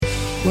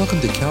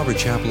Welcome to Calvary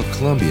Chapel of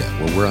Columbia,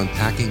 where we're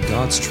unpacking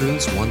God's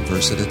truths one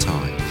verse at a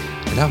time.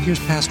 And now here's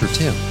Pastor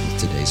Tim with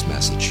today's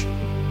message.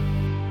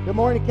 Good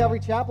morning, Calvary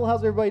Chapel. How's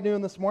everybody doing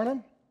this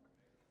morning?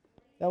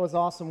 That was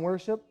awesome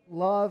worship.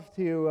 Love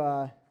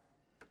to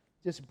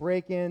just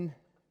break in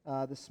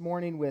this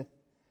morning with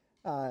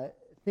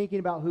thinking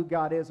about who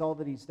God is, all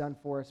that He's done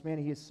for us. Man,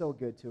 He is so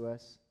good to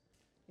us.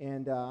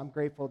 And I'm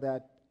grateful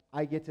that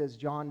I get to, as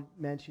John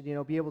mentioned,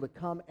 be able to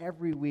come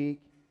every week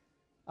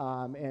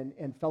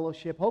and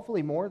fellowship,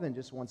 hopefully more than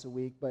just once a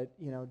week, but,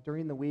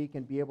 during the week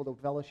and be able to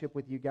fellowship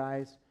with you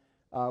guys.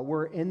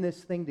 We're in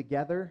this thing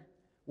together.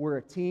 We're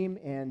a team,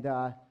 and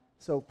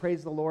so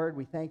praise the Lord.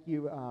 We thank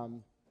you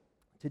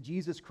to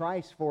Jesus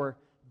Christ for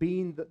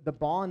being the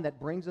bond that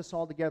brings us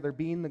all together,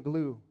 being the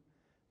glue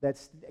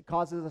that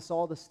causes us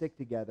all to stick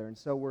together. And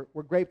so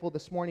we're grateful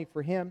this morning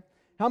for Him.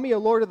 How many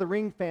Lord of the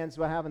Ring fans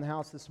do I have in the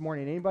house this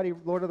morning? Anybody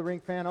Lord of the Ring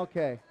fan?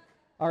 Okay.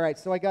 All right,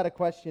 so I got a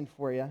question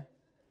for you.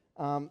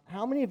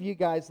 How many of you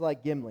guys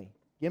like Gimli?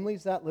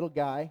 Gimli's that little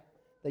guy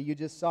that you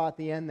just saw at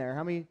the end there.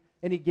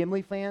 Any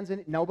Gimli fans?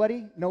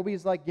 Nobody?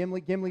 Nobody's like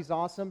Gimli? Gimli's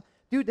awesome.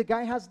 Dude, the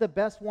guy has the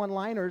best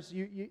one-liners.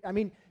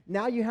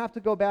 Now you have to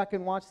go back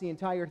and watch the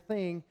entire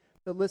thing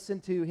to listen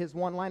to his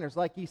one-liners.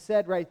 Like he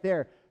said right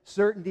there,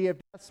 certainty of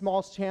death,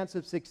 small chance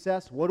of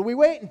success. What are we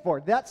waiting for?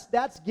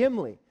 That's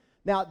Gimli.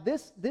 Now,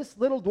 this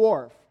little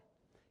dwarf,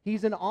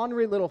 he's an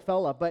ornery little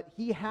fella, but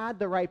he had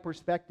the right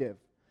perspective.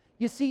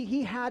 You see,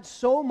 he had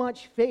so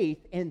much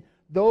faith in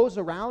those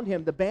around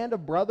him, the band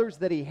of brothers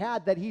that he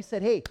had, that he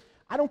said, hey,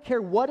 I don't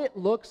care what it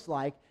looks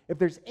like. If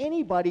there's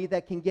anybody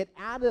that can get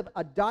out of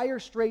a dire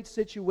straight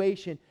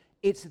situation,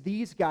 it's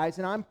these guys,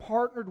 and I'm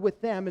partnered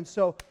with them, and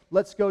so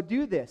let's go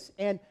do this.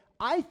 And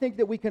I think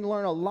that we can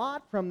learn a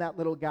lot from that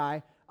little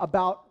guy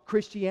about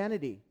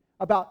Christianity,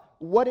 about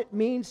what it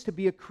means to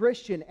be a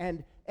Christian,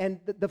 and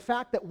the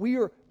fact that we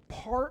are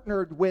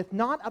partnered with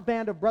not a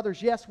band of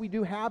brothers. Yes, we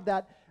do have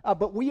that,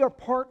 but we are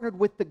partnered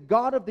with the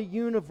God of the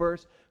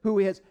universe who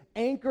has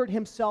anchored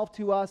Himself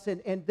to us,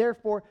 and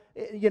therefore,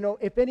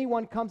 if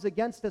anyone comes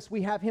against us,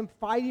 we have Him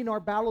fighting our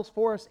battles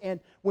for us, and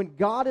when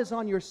God is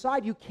on your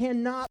side, you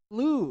cannot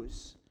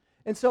lose.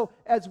 And so,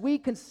 as we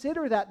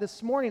consider that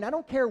this morning, I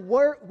don't care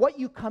what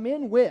you come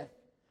in with,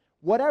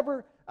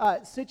 whatever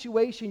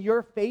situation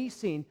you're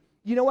facing,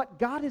 you know what?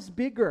 God is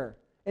bigger,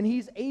 and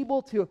He's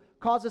able to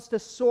cause us to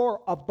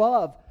soar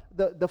above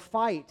the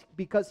fight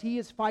because He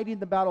is fighting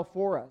the battle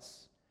for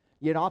us.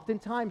 Yet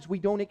oftentimes we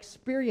don't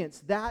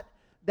experience that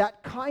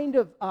kind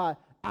of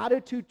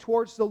attitude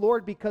towards the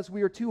Lord because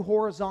we are too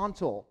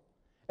horizontal.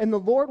 And the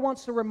Lord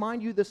wants to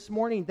remind you this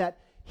morning that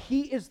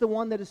He is the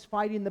one that is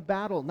fighting the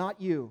battle, not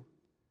you.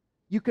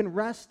 You can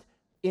rest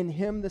in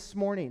Him this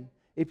morning.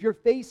 If you're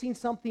facing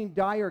something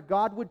dire,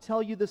 God would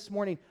tell you this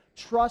morning,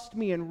 trust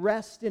me and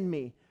rest in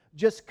me.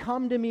 Just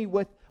come to me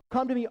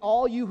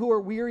all you who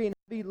are weary and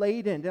heavy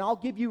laden, and I'll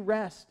give you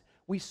rest.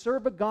 We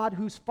serve a God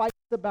who's fighting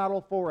the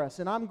battle for us,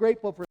 and I'm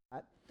grateful for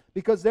that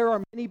because there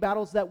are many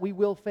battles that we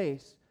will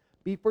face.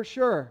 Be for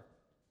sure,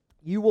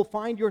 you will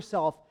find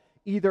yourself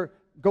either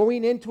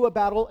going into a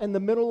battle, in the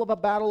middle of a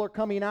battle, or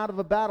coming out of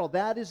a battle.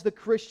 That is the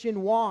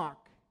Christian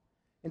walk.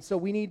 And so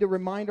we need to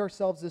remind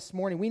ourselves this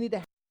morning, we need to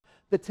have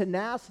the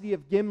tenacity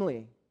of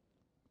Gimli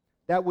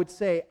that would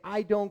say,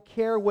 I don't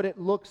care what it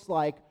looks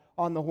like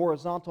on the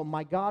horizontal.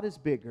 My God is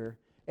bigger,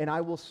 and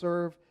I will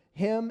serve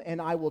Him,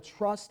 and I will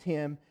trust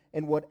Him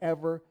in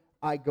whatever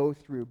I go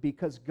through,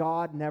 because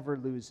God never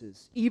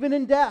loses. Even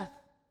in death.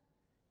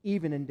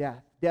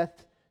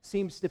 Death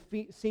seems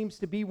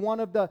to be one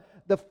of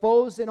the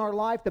foes in our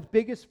life, the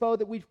biggest foe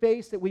that we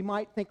face, that we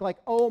might think like,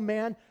 oh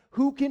man,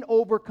 who can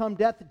overcome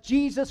death?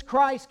 Jesus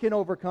Christ can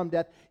overcome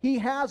death. He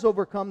has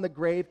overcome the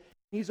grave.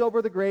 He's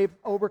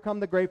overcome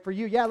the grave for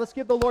you. Yeah, let's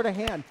give the Lord a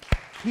hand.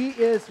 He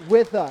is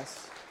with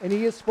us, and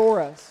He is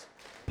for us.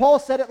 Paul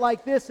said it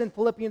like this in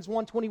Philippians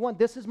 1:21.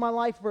 This is my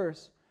life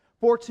verse.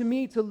 For to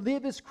me to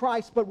live is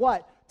Christ, but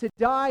what? To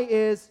die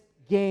is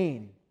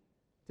gain.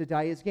 To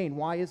die is gain.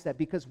 Why is that?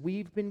 Because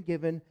we've been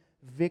given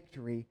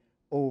victory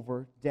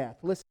over death.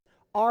 Listen,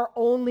 our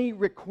only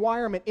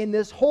requirement in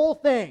this whole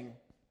thing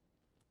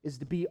is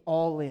to be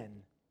all in.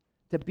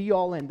 To be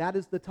all in. That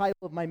is the title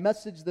of my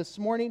message this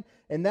morning,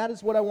 and that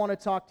is what I want to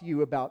talk to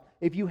you about.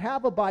 If you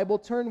have a Bible,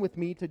 turn with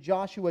me to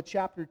Joshua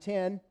chapter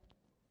 10.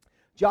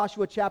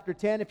 Joshua chapter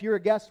 10. If you're a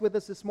guest with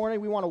us this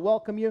morning, we want to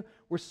welcome you.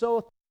 We're so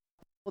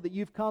thankful that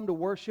you've come to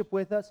worship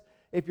with us.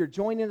 If you're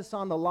joining us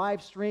on the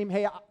live stream,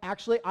 hey,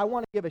 actually, I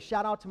want to give a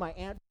shout out to my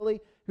Aunt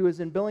Billy, who is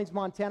in Billings,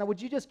 Montana. Would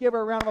you just give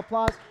her a round of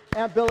applause?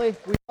 Aunt Billy,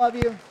 we love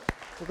you.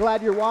 We're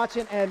glad you're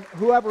watching. And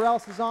whoever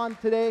else is on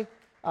today,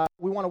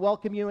 we want to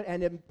welcome you.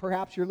 And if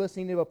perhaps you're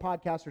listening to a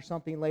podcast or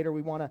something later,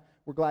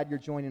 we're glad you're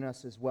joining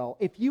us as well.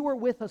 If you were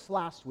with us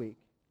last week,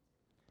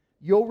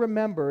 you'll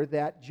remember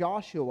that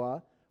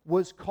Joshua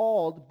was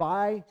called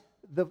by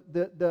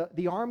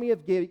the army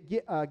of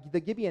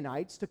the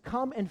Gibeonites to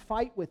come and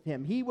fight with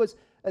him.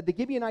 The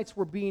Gibeonites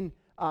were being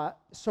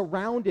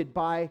surrounded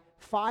by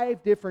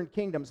 5 different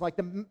kingdoms, like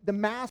the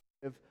massive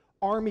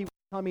army was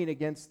coming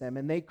against them,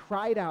 and they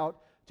cried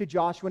out to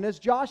Joshua. And as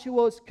Joshua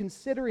was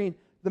considering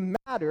the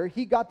matter,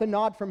 he got the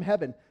nod from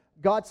heaven.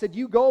 God said,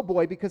 "You go,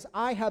 boy, because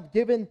I have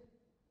given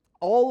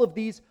all of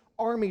these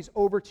armies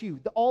over to you.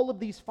 All of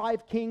these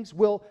 5 kings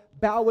will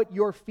bow at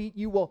your feet.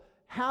 You will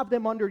have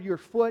them under your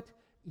foot.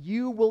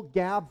 You will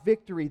have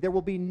victory. There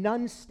will be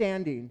none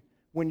standing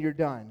when you're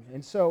done."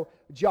 And so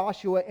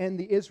Joshua and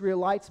the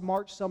Israelites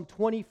marched some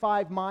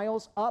 25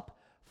 miles up,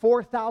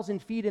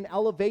 4,000 feet in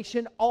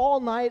elevation, all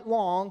night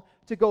long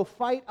to go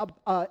fight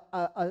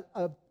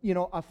a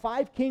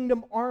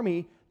 5-kingdom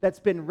army that's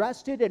been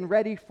rested and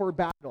ready for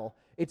battle.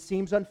 It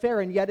seems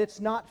unfair, and yet it's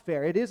not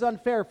fair. It is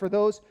unfair for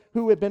those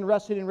who have been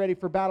rested and ready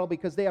for battle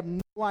because they have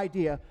no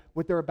idea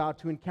what they're about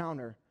to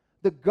encounter.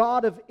 The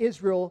God of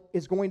Israel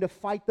is going to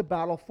fight the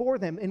battle for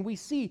them, and we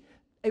see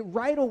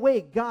right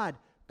away God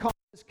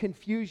causes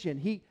confusion.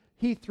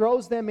 He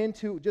throws them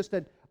into just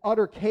an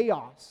utter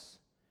chaos,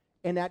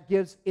 and that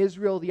gives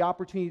Israel the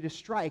opportunity to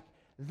strike.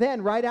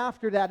 Then, right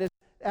after that,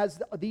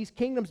 as these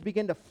kingdoms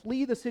begin to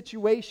flee the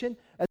situation,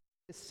 as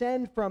they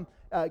descend from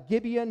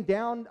Gibeon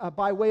down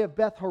by way of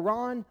Beth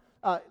Horon,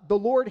 the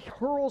Lord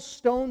hurls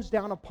stones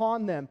down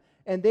upon them,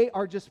 and they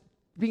are just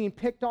being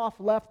picked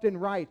off left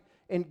and right.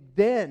 And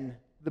then,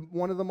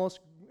 one of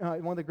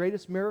the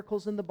greatest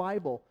miracles in the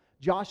Bible,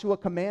 Joshua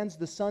commands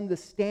the sun to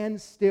stand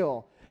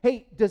still.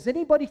 Hey, does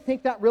anybody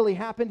think that really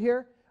happened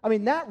here? I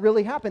mean, that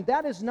really happened.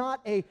 That is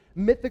not a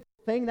mythical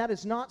thing. That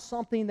is not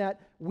something that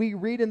we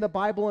read in the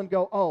Bible and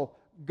go, "Oh,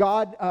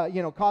 God,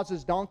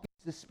 causes donkeys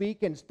to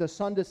speak and the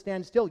sun to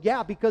stand still."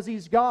 Yeah, because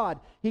He's God.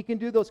 He can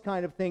do those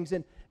kind of things.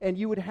 And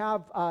you would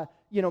have,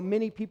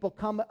 many people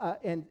come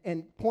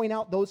and point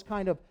out those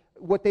kind of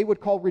what they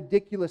would call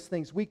ridiculous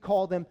things. We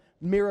call them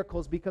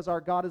miracles because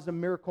our God is a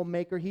miracle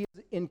maker. He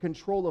is in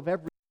control of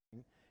everything.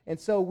 And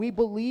so we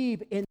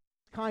believe in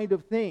these kind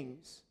of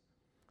things.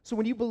 So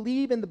when you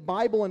believe in the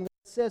Bible and what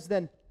it says,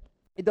 then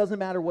it doesn't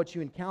matter what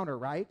you encounter,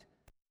 right?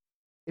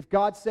 If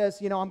God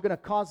says, I'm going to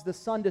cause the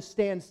sun to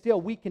stand still,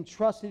 we can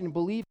trust it and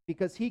believe it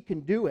because He can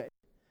do it,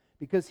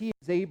 because He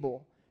is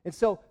able. And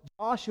so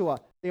Joshua,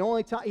 the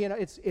only time,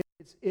 it's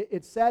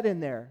said in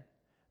there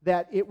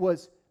that it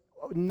was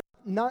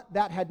not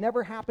that had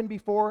never happened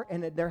before,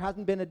 and there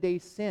hasn't been a day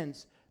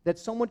since that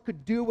someone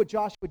could do what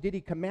Joshua did.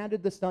 He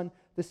commanded the sun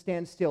to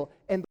stand still,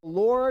 and the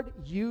Lord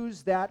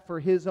used that for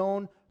His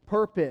own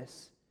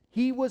purpose.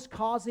 He was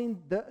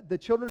causing the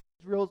children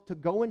of Israel to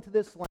go into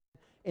this land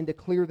and to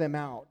clear them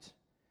out.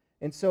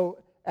 And so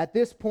at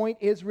this point,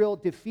 Israel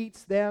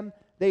defeats them.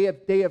 They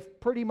have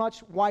pretty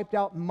much wiped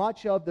out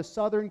much of the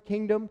southern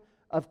kingdom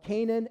of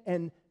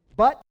Canaan,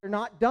 but they're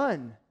not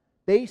done.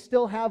 They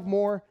still have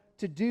more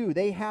to do.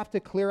 They have to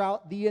clear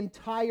out the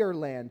entire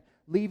land,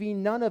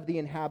 leaving none of the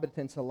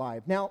inhabitants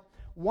alive. Now,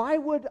 why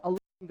would a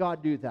loving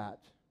God do that?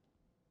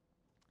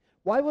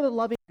 Why would a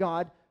loving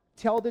God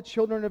tell the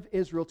children of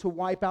Israel to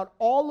wipe out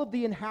all of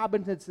the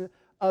inhabitants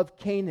of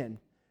Canaan?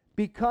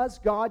 Because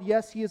God,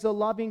 yes, He is a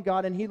loving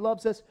God, and He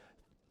loves us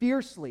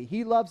fiercely.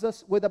 He loves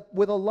us with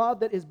a love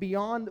that is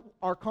beyond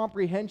our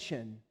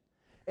comprehension.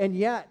 And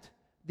yet,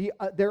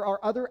 there are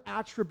other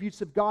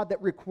attributes of God that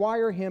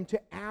require Him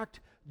to act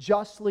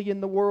justly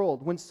in the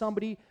world. When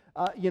somebody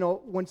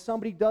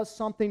does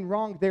something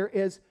wrong, there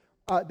is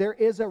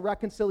a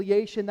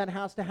reconciliation that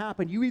has to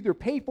happen. You either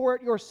pay for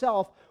it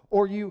yourself,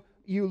 or you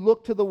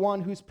look to the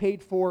one who's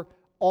paid for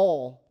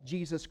all,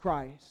 Jesus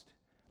Christ.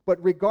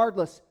 But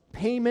regardless,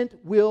 payment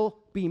will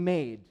be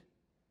made.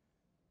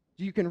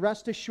 You can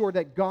rest assured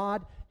that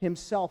God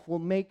Himself will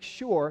make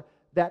sure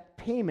that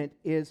payment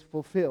is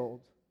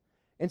fulfilled.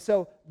 And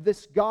so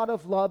this God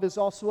of love is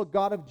also a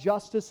God of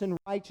justice and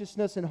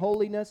righteousness and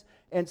holiness.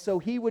 And so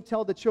He would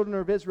tell the children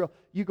of Israel,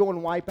 you go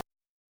and wipe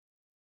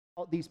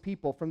out these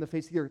people from the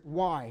face of the earth.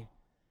 Why?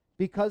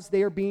 Because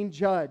they are being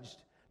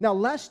judged. Now,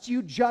 lest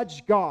you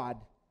judge God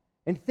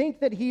and think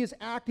that He is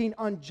acting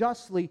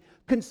unjustly,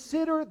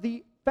 consider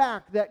the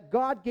fact that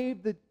God gave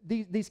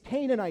these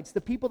Canaanites,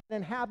 the people that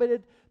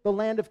inhabited the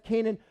land of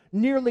Canaan, a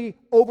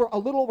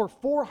little over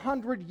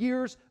 400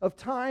 years of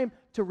time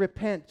to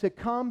repent, to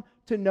come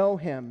to know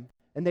Him,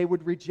 and they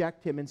would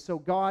reject Him. And so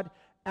God,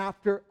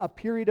 after a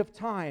period of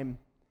time,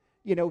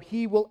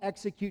 He will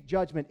execute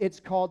judgment. It's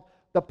called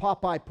the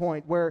Popeye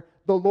point, where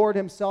the Lord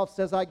Himself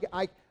says,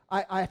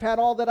 I've had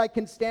all that I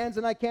can stand,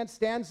 and I can't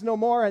stand no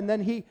more, and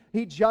then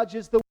He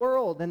judges the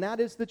world, and that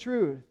is the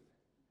truth.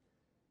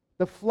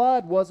 The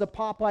flood was a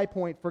Popeye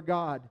point for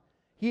God.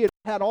 He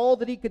had all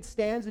that He could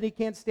stand, and He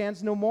can't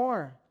stand no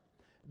more.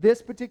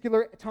 This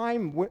particular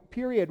time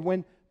period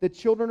when the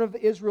children of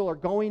Israel are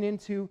going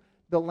into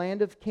the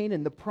land of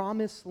Canaan, the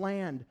promised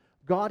land,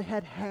 God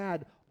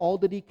had all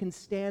that He can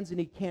stand, and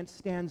He can't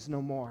stand no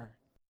more.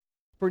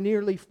 For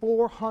nearly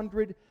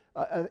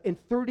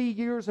 430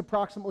 years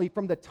approximately,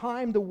 from the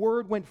time the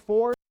word went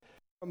forth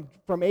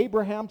from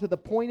Abraham to the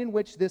point in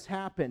which this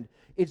happened.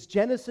 It's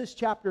Genesis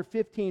chapter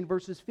 15,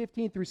 verses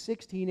 15 through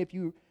 16, if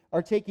you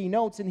are taking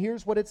notes. And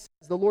here's what it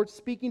says. The Lord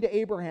speaking to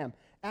Abraham.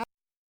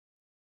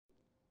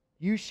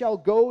 You shall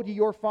go to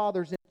your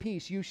fathers in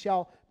peace. You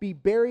shall be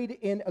buried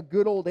in a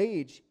good old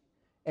age.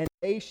 and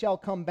they shall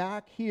come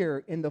back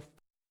here in the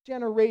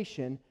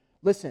generation.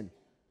 Listen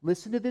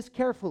to this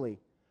carefully.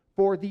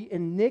 For the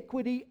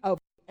iniquity of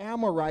the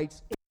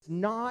Amorites is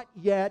not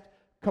yet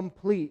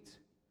complete.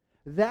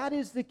 That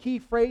is the key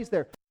phrase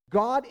there.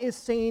 God is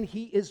saying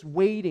He is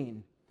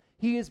waiting.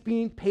 He is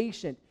being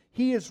patient.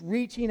 He is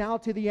reaching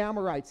out to the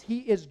Amorites. He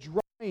is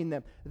drawing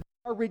them. They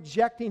are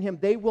rejecting Him.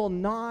 They will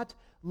not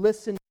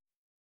listen.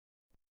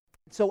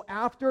 So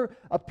after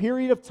a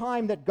period of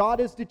time that God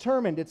has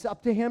determined, it's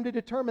up to Him to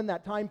determine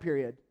that time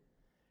period.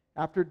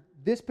 After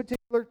this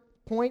particular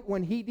point,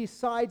 when He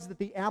decides that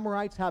the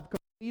Amorites have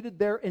completed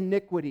their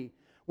iniquity,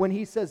 when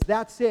He says,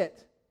 that's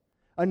it,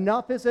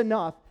 enough is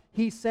enough,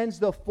 He sends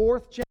the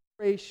fourth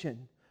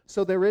generation.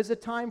 So there is a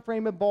time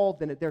frame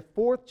involved in it. Their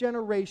fourth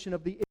generation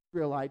of the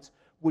Israelites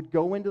would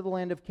go into the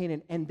land of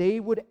Canaan, and they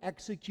would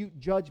execute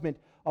judgment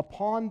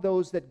upon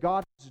those that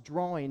God is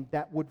drawing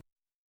that would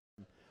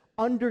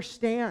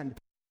understand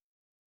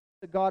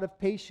the God of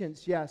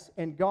patience, yes,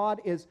 and God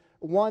is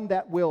one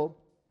that will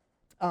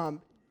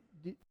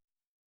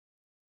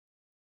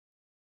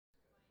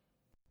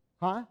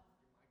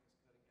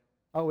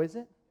Oh, is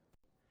it?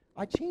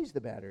 I changed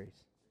the batteries.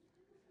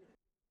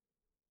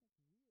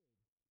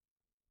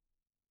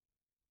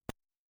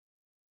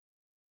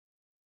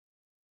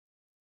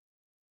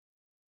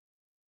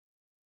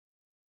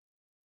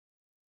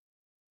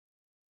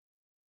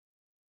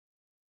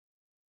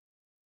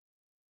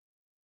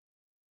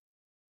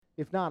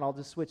 If not, I'll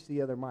just switch to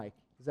the other mic.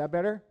 Is that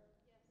better?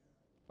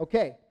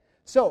 Okay.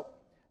 So,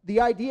 the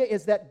idea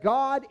is that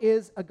God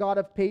is a God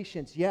of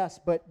patience, yes,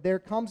 but there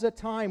comes a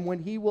time when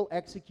He will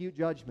execute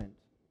judgment.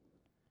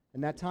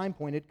 And that time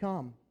point had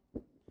come.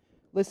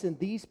 Listen,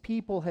 these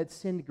people had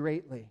sinned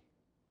greatly.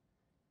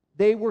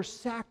 They were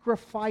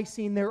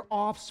sacrificing their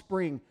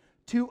offspring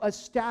to a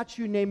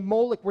statue named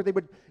Moloch, where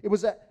it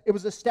was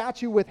a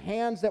statue with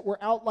hands that were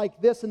out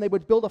like this, and they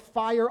would build a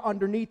fire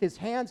underneath his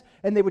hands,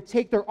 and they would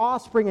take their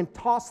offspring and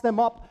toss them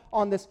up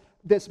on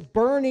this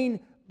burning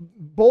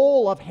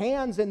bowl of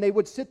hands, and they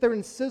would sit there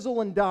and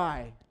sizzle and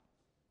die.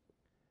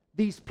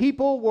 These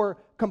people were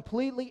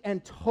completely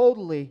and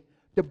totally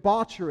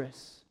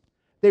debaucherous.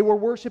 They were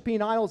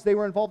worshiping idols. They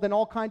were involved in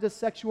all kinds of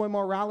sexual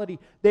immorality.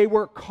 They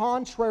were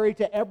contrary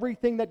to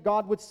everything that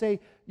God would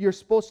say you're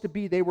supposed to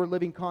be. They were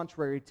living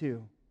contrary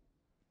to.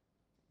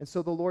 And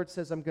so the Lord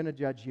says, I'm going to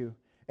judge you.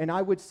 And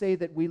I would say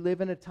that we live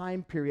in a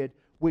time period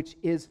which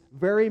is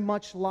very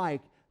much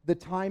like the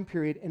time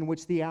period in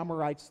which the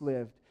Amorites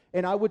lived.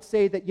 And I would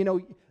say that,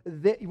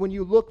 when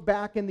you look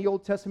back in the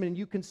Old Testament and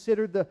you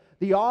consider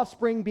the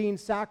offspring being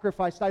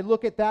sacrificed, I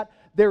look at that.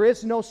 There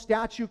is no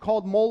statue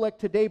called Molech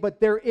today, but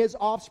there is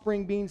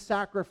offspring being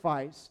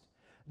sacrificed.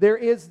 There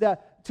is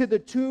to the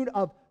tune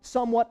of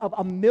somewhat of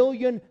 1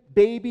 million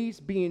babies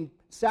being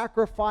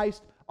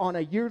sacrificed on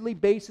a yearly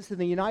basis in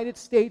the United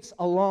States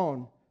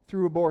alone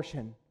through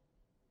abortion.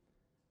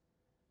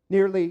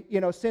 Nearly,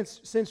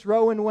 since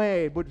Roe and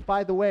Wade, which,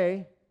 by the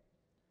way,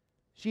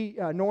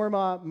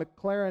 Norma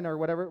McLaren or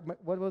whatever,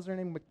 what was her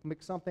name,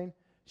 McSomething?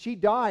 She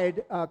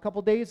died a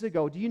couple days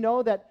ago. Do you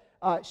know that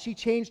she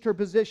changed her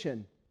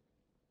position?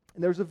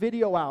 And there's a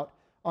video out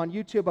on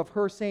YouTube of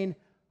her saying,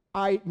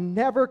 I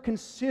never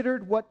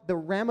considered what the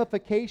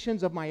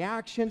ramifications of my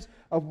actions,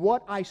 of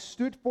what I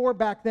stood for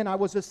back then. I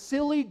was a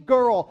silly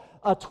girl,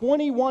 a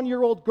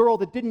 21-year-old girl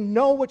that didn't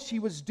know what she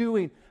was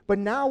doing. But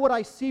now what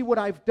I see, what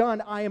I've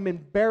done, I am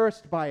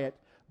embarrassed by it.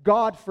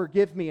 God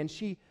forgive me. And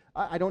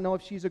I don't know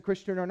if she's a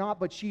Christian or not,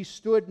 but she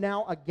stood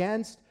now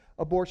against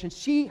abortion.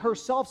 She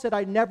herself said,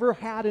 I never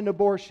had an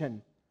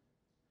abortion.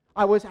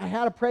 I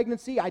had a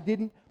pregnancy. I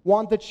didn't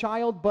want the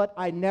child, but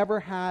I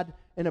never had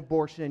an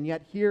abortion. And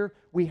yet here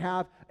we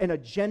have an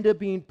agenda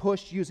being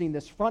pushed using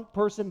this front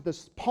person,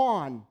 this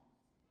pawn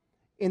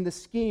in the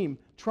scheme,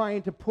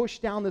 trying to push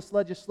down this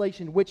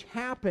legislation, which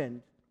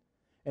happened.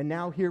 And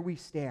now here we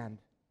stand.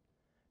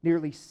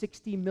 Nearly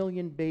 60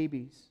 million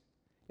babies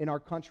in our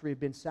country have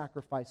been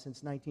sacrificed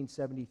since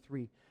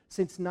 1973.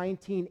 Since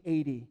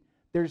 1980,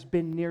 there's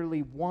been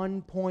nearly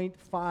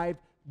 1.5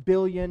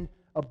 billion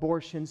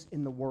abortions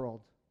in the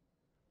world.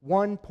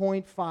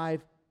 1.5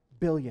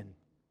 billion.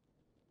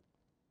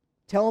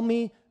 Tell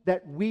me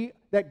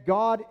that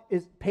God's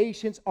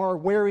patience are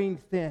wearing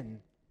thin.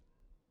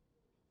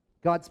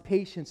 God's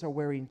patience are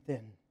wearing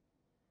thin.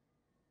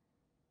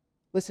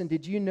 Listen,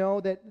 did you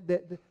know that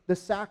the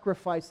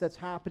sacrifice that's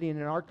happening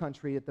in our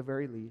country, at the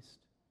very least,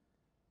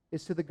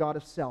 is to the god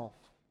of self?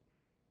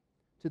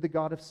 To the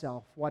god of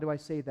self. Why do I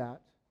say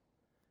that?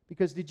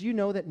 Because did you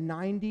know that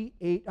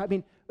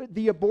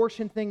the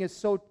abortion thing is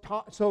so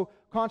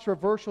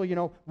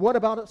controversial, what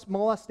about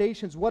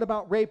molestations? What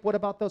about rape? What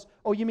about those?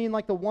 Oh, you mean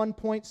like the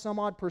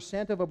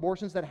 1% of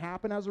abortions that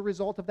happen as a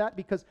result of that?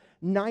 Because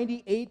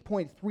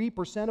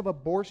 98.3% of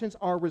abortions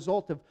are a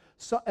result of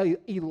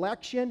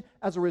election,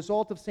 as a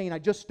result of saying, I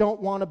just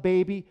don't want a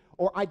baby,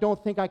 or I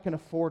don't think I can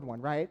afford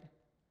one, right?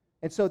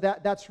 And so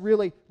that's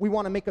really, we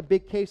want to make a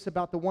big case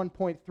about the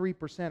 1.3% or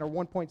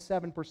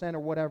 1.7% or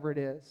whatever it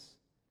is.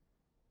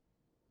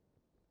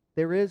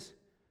 There is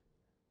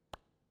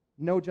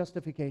no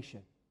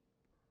justification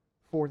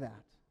for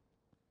that.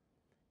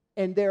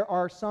 And there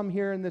are some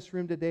here in this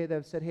room today that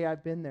have said, hey,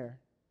 I've been there.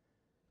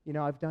 You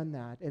know, I've done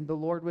that. And the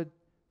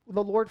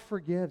Lord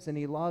forgives, and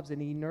He loves,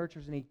 and He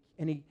nurtures, and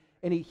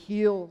He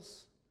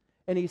heals,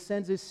 and He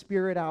sends His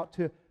Spirit out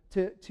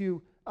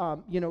to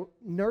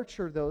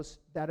nurture those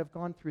that have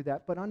gone through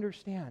that. But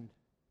understand,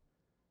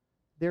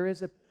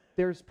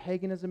 there's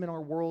paganism in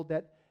our world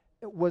that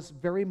was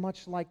very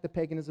much like the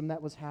paganism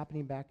that was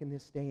happening back in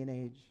this day and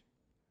age.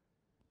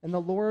 And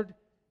the Lord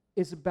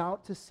is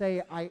about to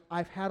say,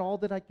 I've had all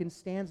that I can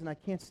stand, and I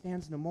can't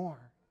stand no more.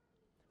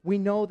 We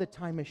know that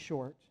time is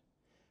short.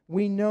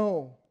 We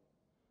know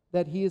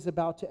that He is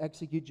about to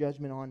execute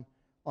judgment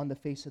on the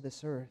face of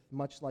this earth,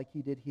 much like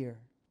He did here.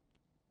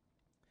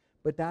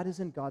 But that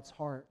isn't God's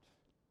heart.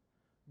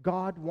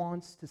 God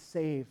wants to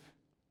save.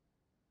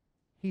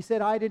 He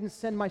said, I didn't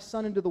send my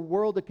Son into the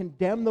world to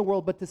condemn the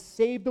world, but to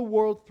save the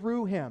world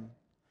through Him.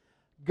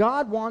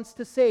 God wants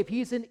to save.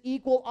 He's an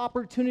equal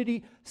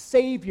opportunity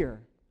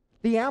Savior.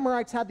 The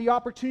Amorites had the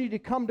opportunity to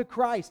come to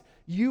Christ.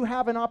 You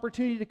have an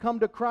opportunity to come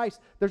to Christ.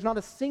 There's not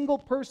a single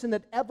person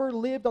that ever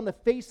lived on the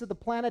face of the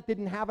planet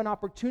didn't have an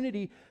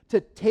opportunity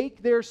to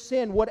take their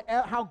sin,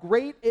 how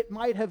great it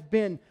might have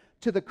been,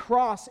 to the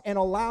cross and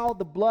allow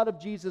the blood of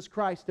Jesus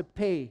Christ to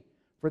pay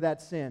for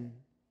that sin.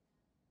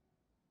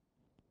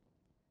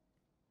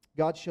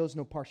 God shows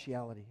no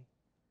partiality,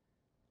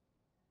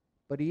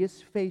 but He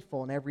is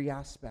faithful in every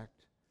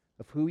aspect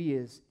of who He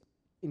is,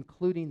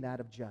 including that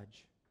of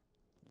judge.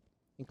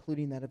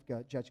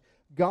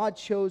 God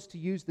chose to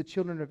use the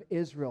children of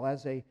Israel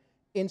as an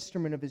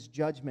instrument of His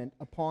judgment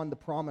upon the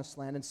promised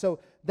land. And so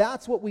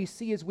that's what we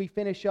see as we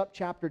finish up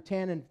chapter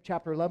 10 and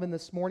chapter 11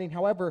 this morning.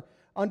 However,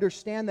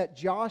 understand that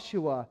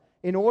Joshua,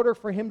 in order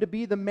for him to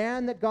be the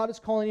man that God is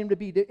calling him to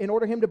be, in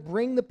order for him to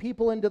bring the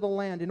people into the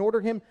land, in order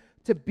for him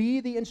to be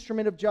the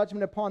instrument of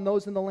judgment upon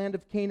those in the land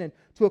of Canaan,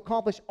 to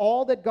accomplish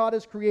all that God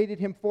has created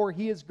him for,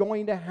 he is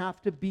going to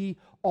have to be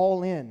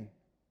all in.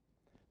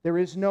 There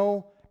is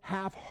no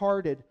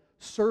half-hearted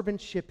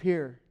servantship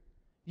here.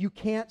 You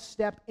can't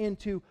step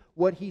into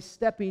what he's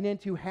stepping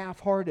into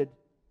half-hearted.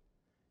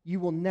 You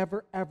will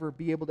never, ever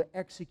be able to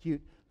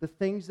execute the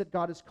things that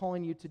God is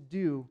calling you to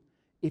do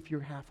if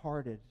you're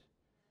half-hearted.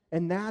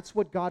 And that's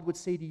what God would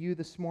say to you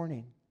this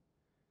morning.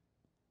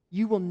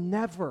 You will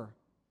never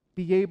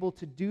be able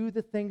to do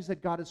the things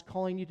that God is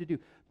calling you to do.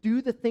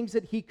 Do the things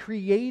that He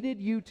created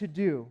you to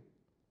do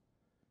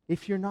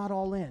if you're not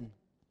all in.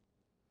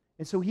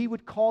 And so He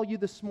would call you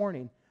this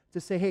morning to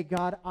say, hey,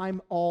 God,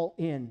 I'm all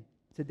in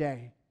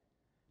today.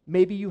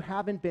 Maybe you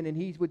haven't been, and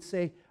He would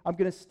say, I'm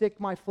going to stick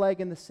my flag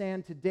in the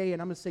sand today,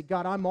 and I'm going to say,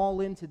 God, I'm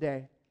all in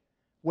today.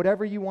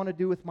 Whatever you want to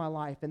do with my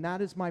life. And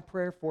that is my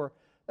prayer for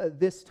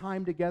this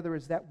time together,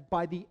 is that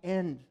by the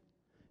end,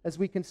 as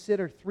we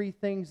consider three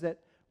things that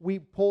we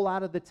pull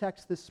out of the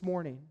text this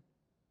morning,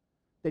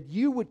 that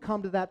you would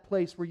come to that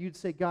place where you'd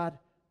say, God,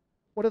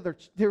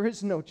 there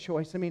is no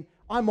choice. I mean,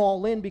 I'm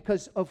all in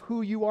because of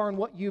who you are and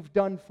what you've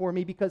done for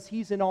me, because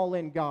He's an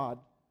all-in God.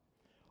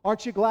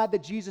 Aren't you glad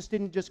that Jesus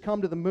didn't just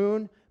come to the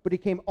moon, but He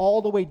came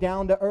all the way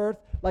down to earth?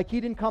 Like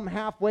He didn't come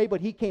halfway, but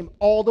He came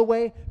all the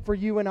way for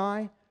you and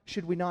I.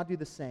 Should we not do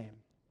the same?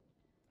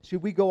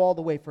 Should we go all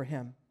the way for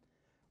Him?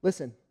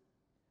 Listen,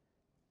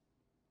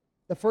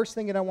 the first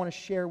thing that I want to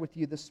share with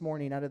you this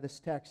morning out of this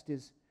text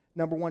is,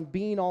 number one,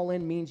 being all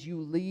in means you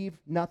leave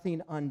nothing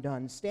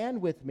undone.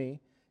 Stand with me,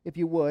 if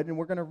you would, and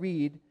we're going to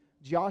read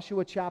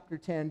Joshua chapter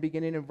 10,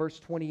 beginning in verse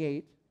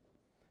 28.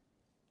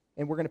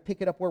 And we're going to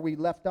pick it up where we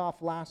left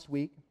off last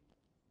week.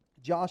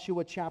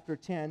 Joshua chapter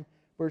 10,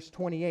 verse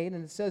 28,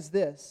 and it says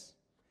this: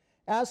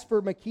 As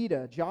for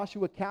Makkedah,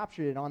 Joshua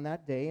captured it on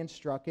that day and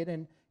struck it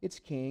and its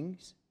king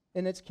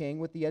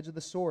with the edge of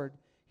the sword.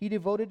 He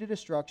devoted to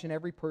destruction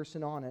every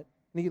person on it,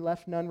 and he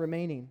left none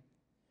remaining.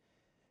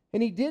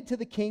 And he did to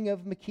the king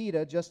of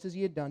Makkedah just as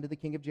he had done to the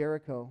king of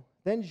Jericho.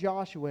 Then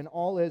Joshua and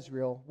all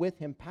Israel with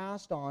him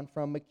passed on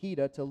from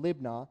Makkedah to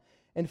Libnah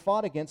and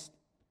fought against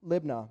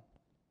Libnah.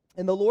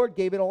 And the Lord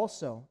gave it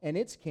also, and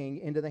its king,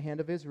 into the hand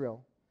of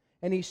Israel.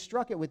 And he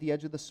struck it with the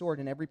edge of the sword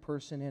and every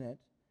person in it.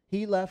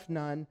 He left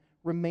none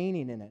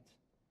remaining in it.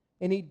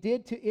 And he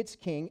did to its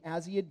king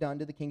as he had done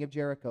to the king of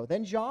Jericho.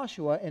 Then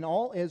Joshua and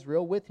all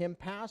Israel with him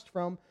passed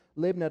from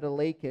Libnah to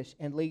Lachish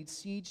and laid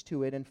siege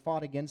to it and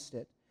fought against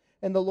it.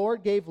 And the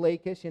Lord gave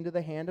Lachish into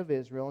the hand of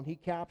Israel, and he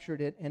captured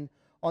it and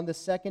on the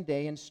second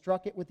day and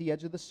struck it with the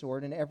edge of the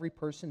sword and every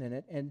person in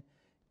it, and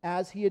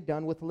as he had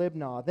done with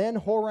Libnah. Then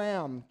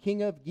Horam,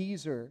 king of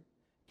Gezer,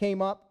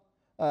 came up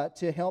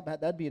to help.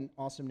 That'd be an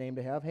awesome name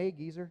to have. Hey,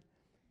 Gezer.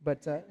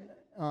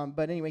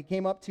 But anyway,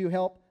 came up to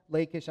help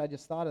Lachish. I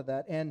just thought of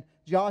that. And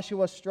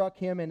Joshua struck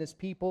him and his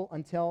people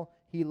until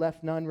he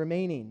left none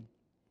remaining.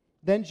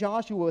 Then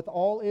Joshua with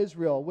all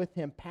Israel with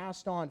him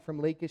passed on from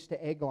Lachish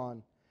to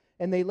Eglon.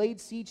 And they laid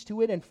siege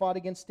to it and fought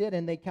against it,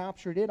 and they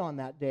captured it on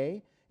that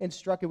day and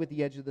struck it with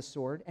the edge of the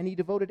sword. And he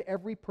devoted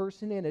every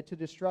person in it to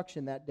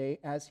destruction that day,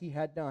 as he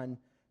had done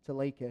to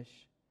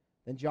Lachish.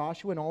 Then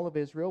Joshua and all of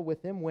Israel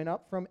with him went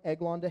up from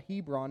Eglon to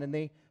Hebron, and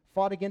they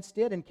fought against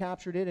it and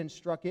captured it and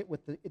struck it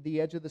with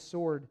the edge of the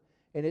sword.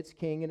 and its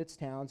king and its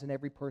towns and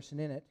every person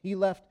in it. He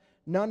left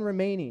none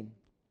remaining,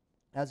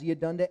 as he had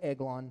done to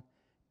Eglon,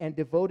 and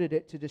devoted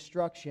it to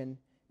destruction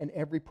and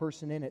every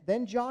person in it.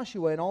 Then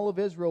Joshua and all of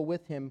Israel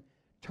with him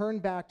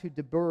turned back to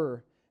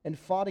Debir and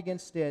fought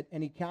against it,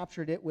 and he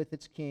captured it with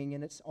its king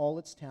and all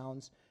its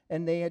towns.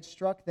 And they had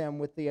struck them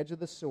with the edge of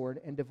the sword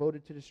and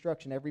devoted to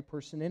destruction every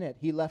person in it.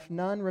 He left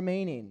none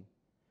remaining,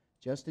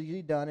 just as he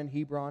had done in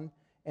Hebron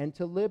and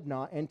to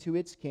Libnah and to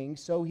its king.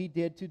 So he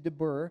did to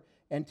Debir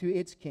and to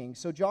its king.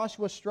 So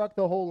Joshua struck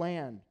the whole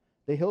land,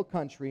 the hill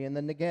country and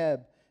the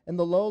Negeb and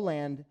the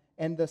lowland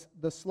and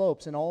the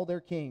slopes and all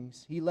their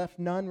kings. He left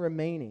none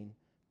remaining,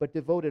 but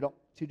devoted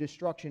to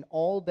destruction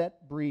all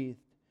that breathed,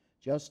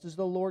 just as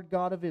the Lord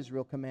God of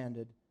Israel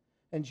commanded.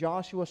 And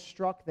Joshua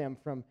struck them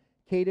from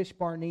Kadesh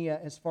Barnea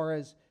as far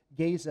as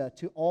Gaza,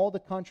 to all the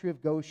country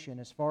of Goshen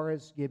as far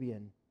as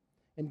Gibeon.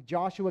 And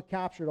Joshua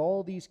captured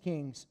all these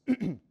kings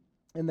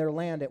in their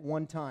land at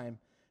one time,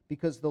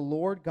 because the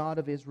Lord God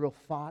of Israel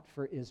fought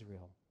for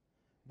Israel.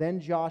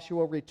 Then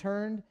Joshua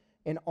returned,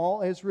 and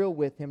all Israel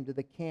with him, to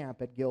the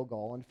camp at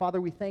Gilgal. And Father,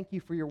 we thank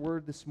you for your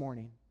word this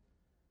morning.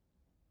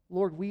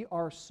 Lord, we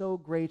are so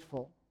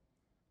grateful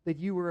that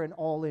you were an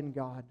all-in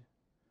God,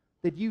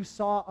 that you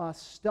saw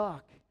us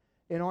stuck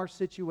in our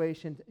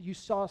situation. You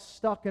saw us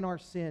stuck in our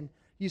sin.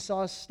 You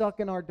saw us stuck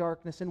in our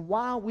darkness. And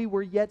while we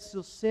were yet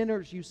still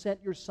sinners, you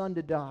sent your Son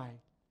to die.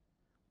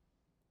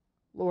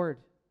 Lord,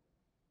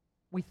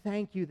 we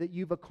thank you that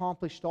you've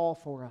accomplished all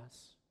for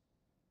us.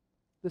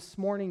 This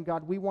morning,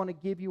 God, we want to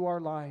give you our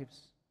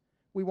lives.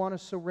 We want to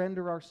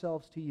surrender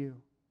ourselves to you.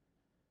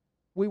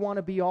 We want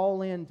to be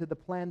all in to the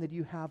plan that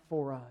you have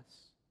for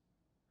us.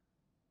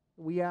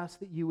 We ask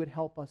that you would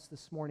help us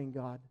this morning,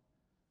 God,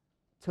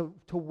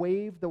 to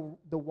wave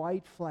the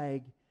white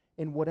flag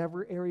in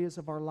whatever areas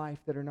of our life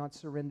that are not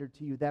surrendered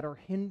to you, that are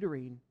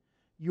hindering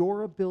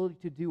your ability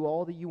to do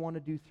all that you want to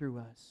do through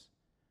us.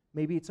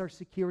 Maybe it's our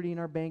security in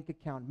our bank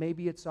account.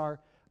 Maybe it's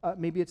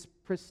maybe it's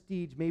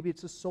prestige. Maybe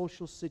it's a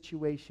social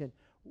situation.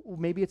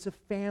 Maybe it's a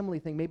family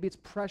thing. Maybe it's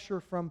pressure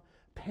from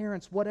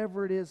parents.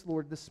 Whatever it is,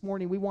 Lord, this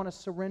morning we want to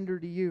surrender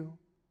to you.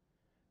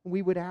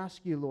 We would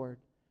ask you, Lord,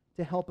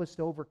 to help us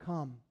to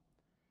overcome.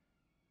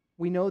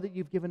 We know that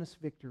you've given us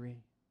victory.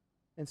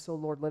 And so,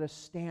 Lord, let us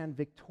stand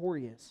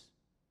victorious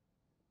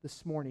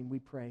this morning, we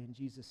pray, in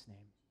Jesus'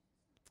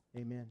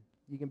 name. Amen.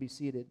 You can be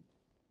seated.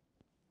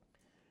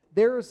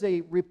 There is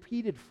a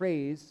repeated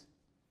phrase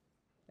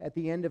at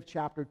the end of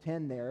chapter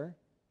 10 there,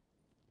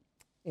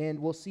 and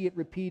we'll see it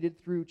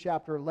repeated through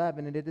chapter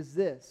 11, and it is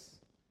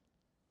this: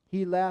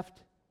 he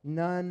left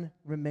none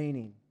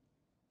remaining.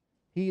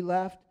 He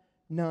left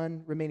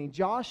none remaining.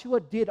 Joshua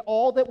did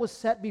all that was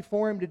set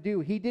before him to do.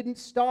 He didn't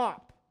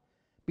stop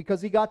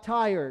because he got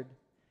tired.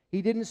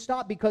 He didn't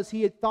stop because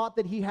he had thought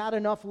that he had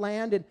enough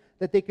land and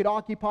that they could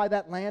occupy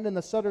that land in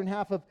the southern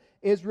half of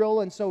Israel.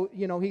 And so,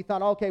 he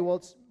thought, okay,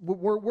 well,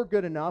 we're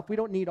good enough. We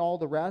don't need all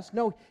the rest.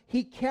 No,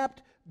 he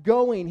kept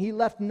going. He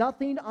left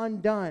nothing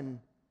undone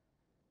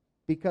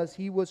because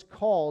he was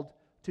called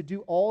to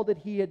do all that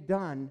he had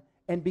done.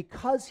 And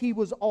because he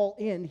was all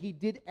in, he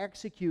did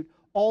execute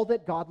all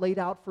that God laid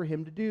out for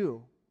him to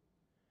do.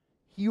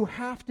 You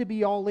have to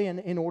be all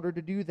in order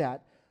to do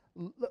that.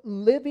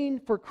 Living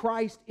for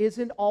Christ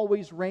isn't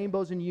always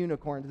rainbows and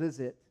unicorns, is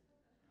it?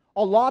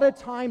 A lot of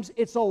times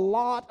it's a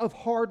lot of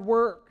hard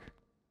work.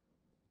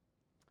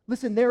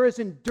 Listen, there is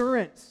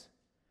endurance.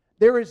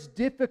 There is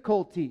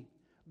difficulty.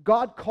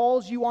 God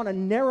calls you on a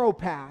narrow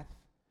path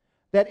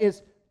that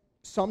is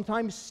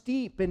sometimes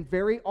steep and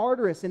very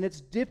arduous, and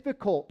it's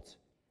difficult.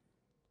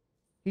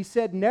 He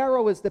said,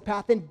 narrow is the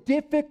path and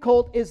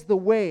difficult is the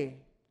way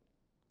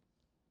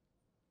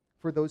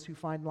for those who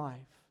find life.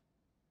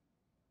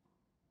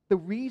 The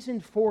reason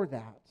for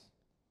that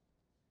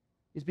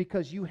is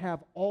because you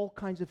have all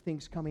kinds of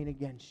things coming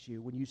against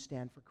you when you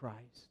stand for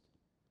Christ.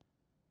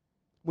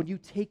 When you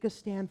take a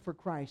stand for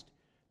Christ,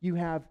 you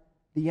have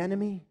the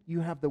enemy, you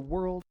have the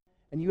world,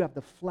 and you have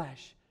the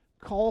flesh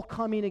all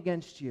coming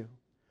against you.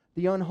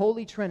 The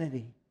unholy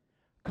trinity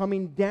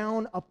coming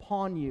down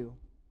upon you,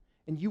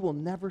 and you will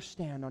never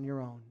stand on your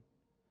own.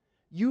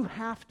 You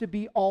have to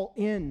be all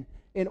in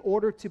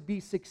order to be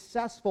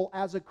successful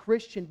as a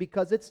Christian,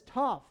 because it's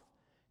tough.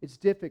 It's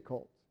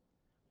difficult.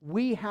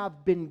 We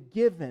have been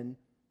given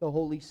the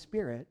Holy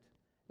Spirit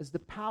as the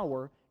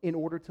power in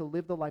order to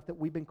live the life that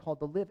we've been called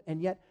to live. And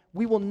yet,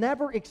 we will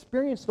never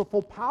experience the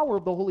full power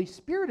of the Holy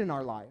Spirit in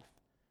our life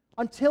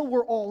until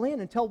we're all in,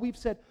 until we've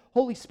said,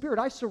 Holy Spirit,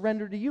 I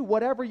surrender to you.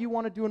 Whatever you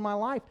want to do in my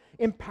life,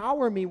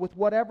 empower me with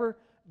whatever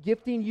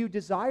gifting you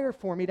desire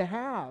for me to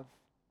have.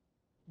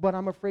 But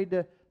I'm afraid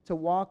to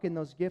walk in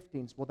those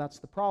giftings. Well, that's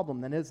the problem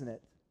then, isn't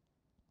it?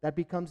 That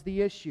becomes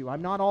the issue.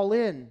 I'm not all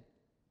in.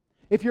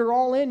 If you're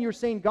all in, you're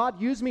saying, God,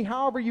 use me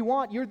however you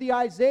want. You're the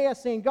Isaiah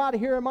saying, God,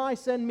 here am I,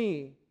 send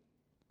me.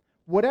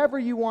 Whatever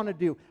you want to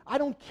do. I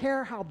don't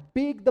care how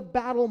big the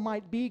battle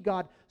might be,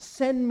 God,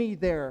 send me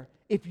there.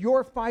 If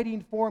you're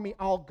fighting for me,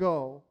 I'll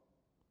go.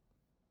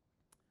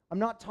 I'm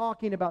not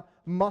talking about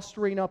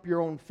mustering up your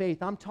own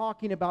faith. I'm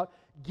talking about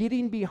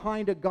getting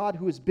behind a God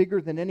who is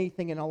bigger than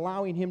anything and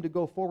allowing Him to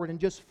go forward and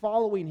just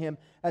following Him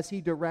as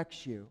He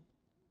directs you.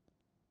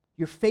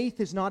 Your faith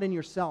is not in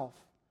yourself.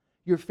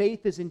 Your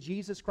faith is in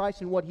Jesus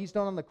Christ and what He's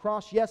done on the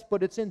cross, yes,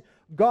 but it's in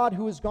God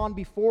who has gone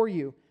before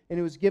you and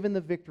who has given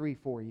the victory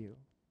for you.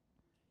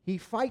 He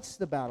fights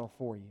the battle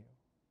for you.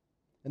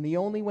 And the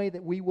only way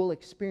that we will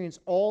experience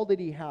all that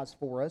He has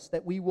for us,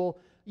 that we will,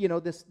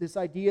 this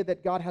idea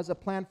that God has a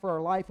plan for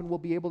our life and we'll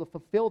be able to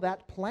fulfill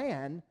that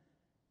plan,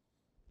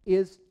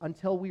 is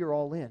until we are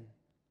all in.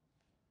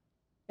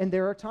 And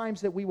there are times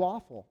that we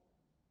waffle.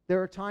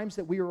 There are times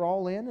that we are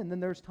all in, and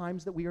then there's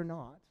times that we are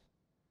not.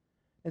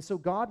 And so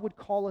God would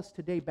call us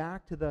today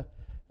back to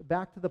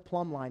the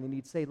plumb line, and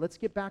He'd say, let's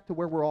get back to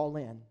where we're all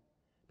in.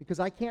 Because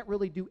I can't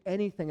really do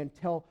anything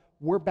until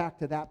we're back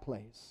to that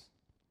place.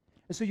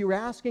 And so you're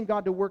asking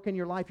God to work in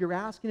your life. You're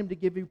asking Him to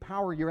give you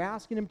power. You're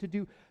asking Him to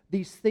do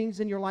these things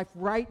in your life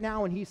right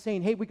now. And He's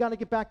saying, hey, we got to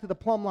get back to the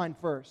plumb line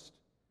first.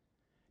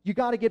 You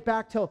got to get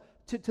back to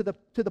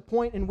the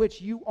point in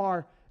which you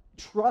are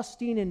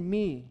trusting in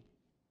Me.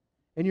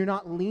 And you're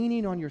not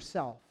leaning on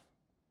yourself.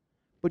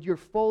 But you're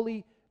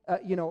fully,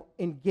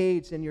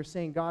 engaged. And you're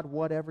saying, God,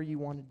 whatever you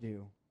want to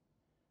do.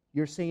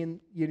 You're saying,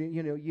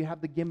 you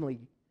have the Gimli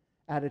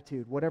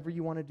attitude. Whatever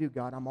you want to do,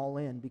 God, I'm all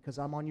in because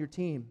I'm on your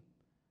team.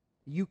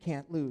 You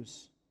can't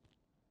lose.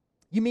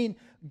 You mean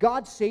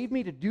God saved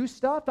me to do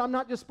stuff? I'm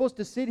not just supposed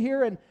to sit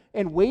here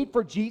and wait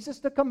for Jesus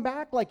to come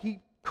back like He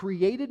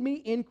created me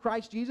in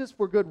Christ Jesus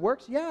for good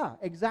works? Yeah,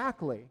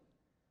 exactly.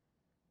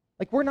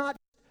 Like we're not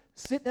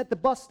sitting at the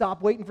bus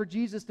stop waiting for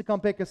Jesus to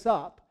come pick us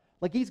up.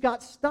 Like He's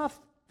got stuff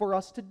for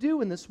us to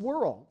do in this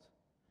world.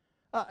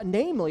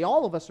 Namely,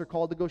 all of us are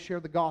called to go share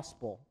the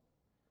gospel.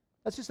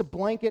 That's just a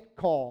blanket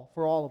call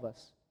for all of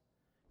us.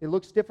 It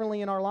looks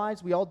differently in our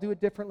lives. We all do it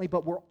differently,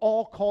 but we're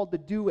all called to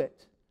do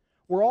it.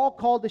 We're all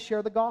called to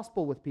share the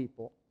gospel with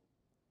people.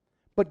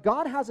 But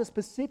God has a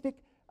specific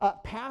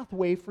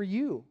pathway for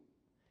you.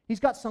 He's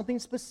got something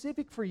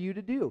specific for you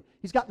to do.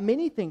 He's got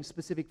many things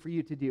specific for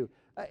you to do.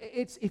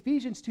 It's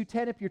Ephesians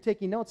 2:10, if you're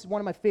taking notes. It's one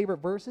of my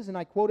favorite verses, and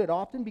I quote it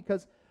often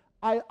because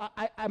I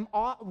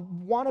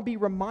want to be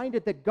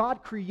reminded that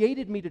God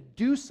created me to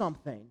do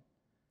something.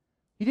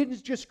 He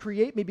didn't just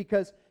create me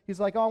because He's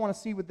like, oh, I want to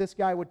see what this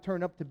guy would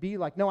turn up to be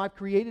like. No, I've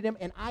created him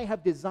and I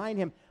have designed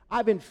him.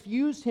 I've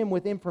infused him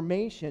with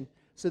information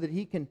so that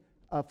he can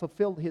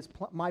fulfill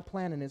my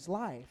plan in his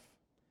life.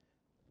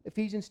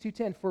 Ephesians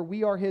 2:10, for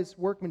we are His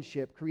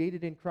workmanship,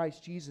 created in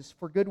Christ Jesus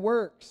for good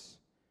works,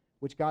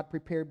 which God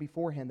prepared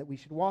beforehand that we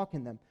should walk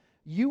in them.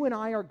 You and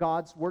I are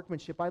God's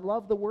workmanship. I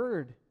love the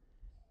word.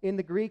 In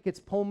the Greek, it's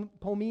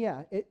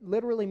pomia. It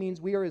literally means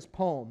we are His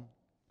poem.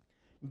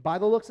 By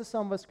the looks of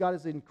some of us, God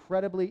is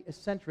incredibly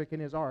eccentric in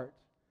His art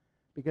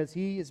because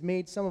He has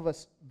made some of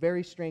us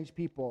very strange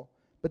people.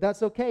 But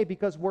that's okay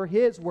because we're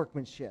His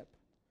workmanship.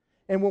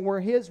 And when we're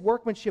His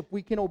workmanship,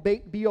 we can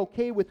be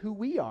okay with who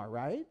we are,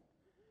 right?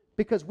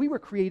 Because we were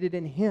created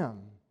in Him.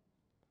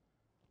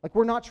 Like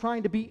we're not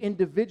trying to be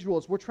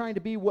individuals. We're trying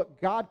to be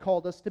what God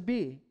called us to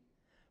be.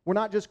 We're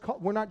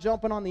not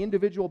jumping on the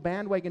individual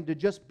bandwagon to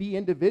just be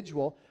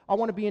individual. I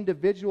want to be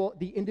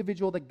the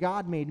individual that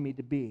God made me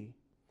to be.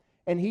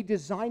 And He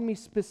designed me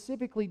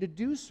specifically to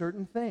do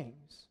certain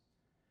things.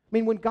 I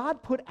mean, when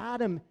God put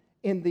Adam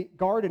in the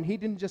garden, He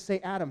didn't just say,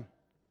 Adam,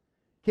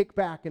 kick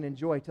back and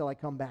enjoy till I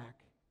come back.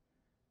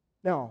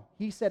 No,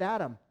 He said,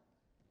 Adam,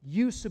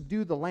 you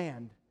subdue the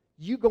land.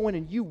 You go in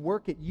and you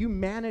work it. You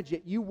manage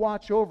it. You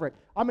watch over it.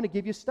 I'm going to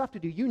give you stuff to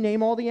do. You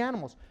name all the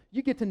animals.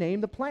 You get to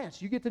name the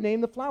plants. You get to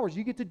name the flowers.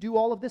 You get to do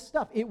all of this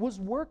stuff. It was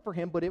work for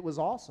Him, but it was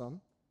awesome.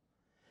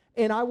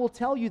 And I will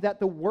tell you that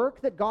the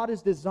work that God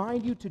has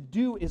designed you to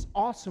do is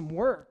awesome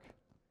work.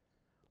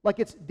 Like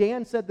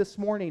Dan said this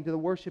morning to the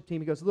worship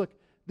team, he goes, look,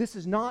 this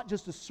is not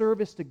just a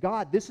service to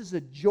God. This is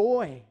a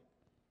joy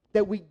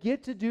that we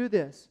get to do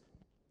this.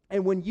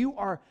 And when you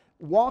are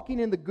walking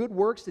in the good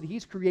works that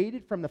He's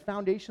created from the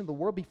foundation of the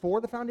world,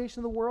 before the foundation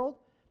of the world,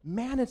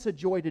 man, it's a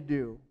joy to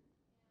do.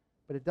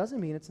 But it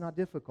doesn't mean it's not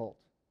difficult.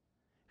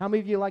 How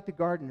many of you like to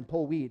garden and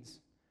pull weeds?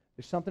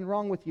 There's something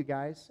wrong with you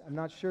guys. I'm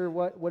not sure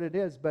what it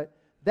is, but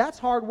that's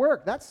hard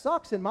work. That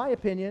sucks in my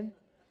opinion.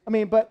 I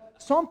mean, but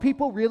some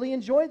people really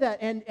enjoy that,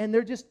 and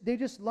they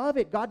just love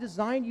it. God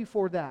designed you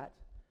for that.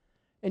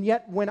 And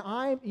yet when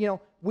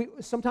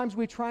sometimes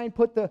we try and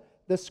put the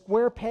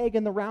square peg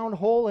in the round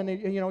hole, and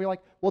you're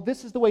like, well,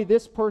 this is the way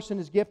this person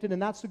is gifted,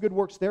 and that's the good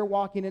works they're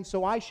walking in,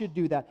 so I should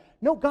do that.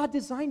 No, God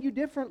designed you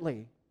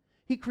differently.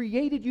 He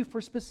created you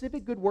for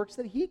specific good works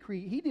that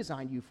He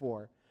designed you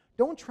for.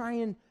 Don't try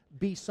and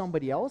be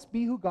somebody else.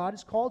 Be who God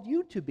has called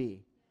you to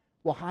be.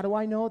 Well, how do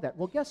I know that?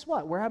 Well, guess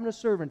what? We're having a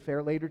servant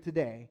fair later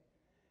today.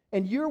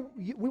 And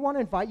we want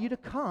to invite you to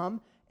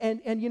come, and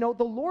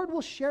the Lord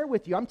will share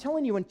with you. I'm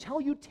telling you,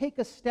 until you take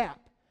a step,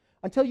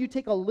 until you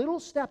take a little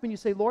step and you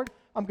say, Lord,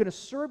 I'm going to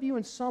serve you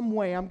in some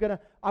way.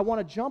 I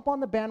want to jump on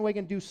the bandwagon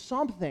and do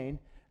something.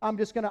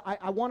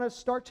 I want to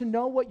start to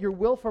know what your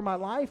will for my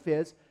life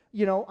is.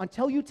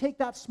 until you take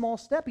that small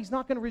step, he's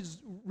not going to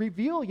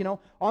reveal,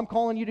 I'm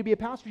calling you to be a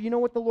pastor. You know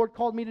what the Lord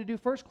called me to do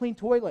first? Clean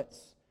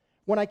toilets.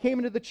 When I came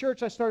into the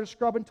church, I started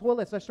scrubbing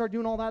toilets. I started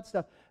doing all that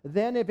stuff.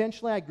 Then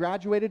eventually I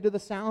graduated to the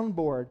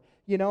soundboard,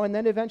 and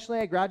then eventually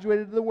I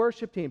graduated to the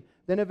worship team.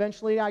 Then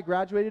eventually I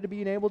graduated to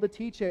being able to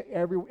teach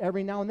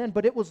every now and then.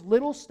 But it was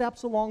little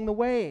steps along the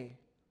way.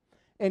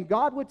 And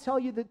God would tell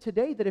you that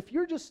today that if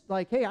you're just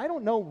like, hey, I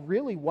don't know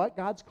really what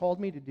God's called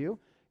me to do,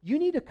 you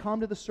need to come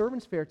to the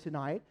servants' fair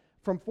tonight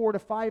from 4 to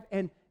 5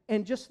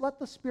 and just let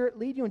the Spirit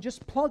lead you and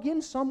just plug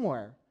in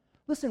somewhere.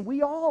 Listen,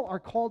 we all are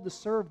called to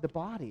serve the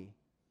body.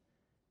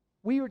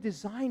 We are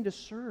designed to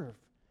serve.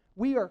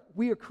 We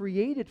are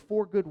created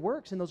for good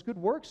works, and those good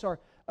works are,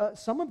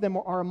 some of them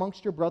are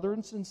amongst your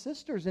brothers and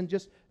sisters, and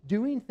just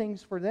doing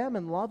things for them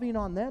and loving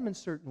on them in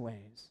certain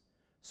ways,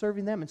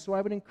 serving them. And so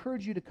I would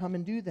encourage you to come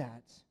and do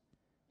that.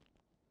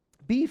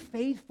 Be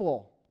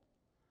faithful.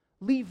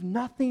 Leave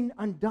nothing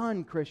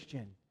undone,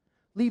 Christian.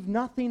 Leave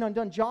nothing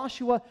undone.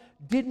 Joshua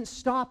didn't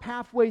stop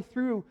halfway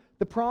through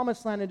the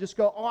promised land and just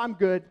go, oh, I'm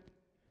good.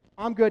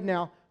 I'm good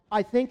now.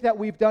 I think that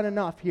we've done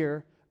enough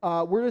here.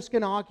 We're just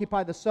going to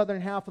occupy the southern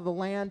half of the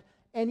land.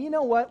 And you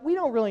know what? We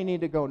don't really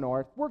need to go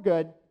north. We're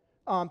good.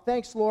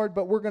 Thanks, Lord,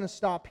 but we're going to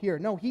stop here.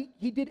 No,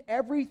 he did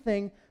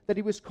everything that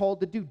he was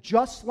called to do,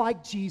 just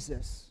like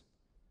Jesus.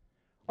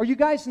 Are you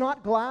guys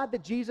not glad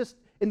that Jesus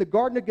in the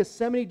Garden of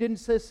Gethsemane didn't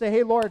say,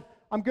 hey, Lord,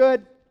 I'm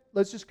good.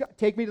 Let's just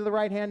take me to the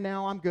right hand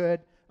now. I'm good.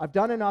 I've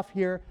done enough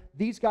here.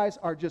 These guys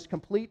are just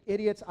complete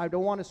idiots. I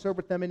don't want to serve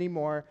with them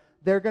anymore.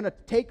 They're going to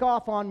take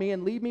off on me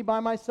and leave me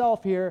by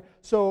myself here.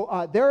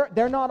 So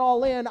they're not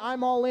all in.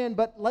 I'm all in.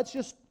 But let's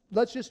just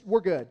we're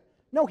good.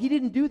 No, he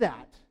didn't do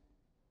that.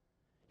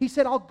 He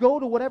said, I'll go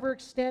to whatever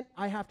extent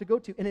I have to go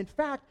to. And in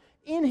fact,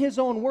 in his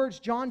own words,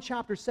 John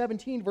chapter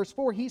 17, verse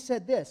 4, he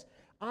said this,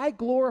 I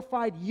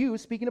glorified you,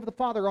 speaking of the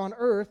Father on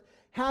earth,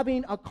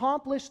 having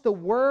accomplished the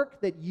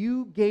work that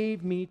you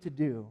gave me to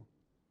do.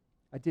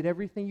 I did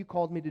everything you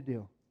called me to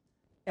do.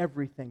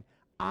 Everything.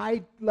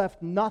 I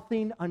left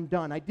nothing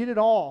undone. I did it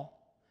all.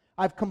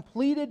 I've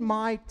completed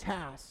my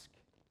task.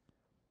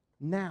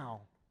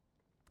 Now,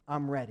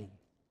 I'm ready.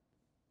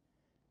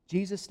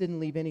 Jesus didn't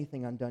leave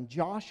anything undone.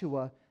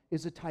 Joshua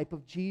is a type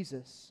of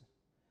Jesus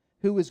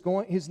who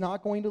is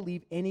not going to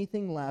leave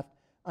anything left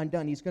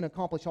undone. He's going to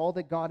accomplish all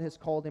that God has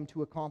called him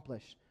to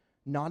accomplish.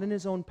 Not in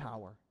his own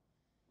power,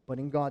 but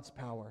in God's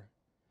power.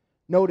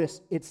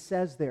 Notice, it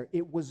says there,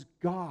 it was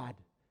God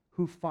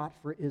who fought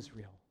for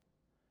Israel.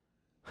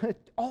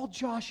 All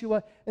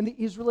Joshua and the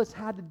Israelites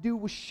had to do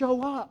was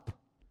show up.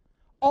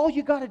 All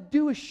you got to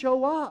do is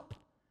show up.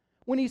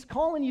 When he's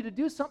calling you to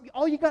do something,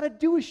 all you got to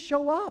do is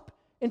show up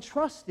and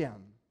trust him.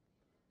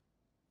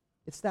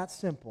 It's that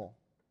simple.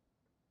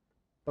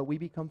 But we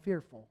become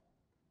fearful.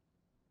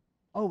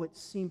 Oh, it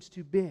seems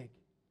too big.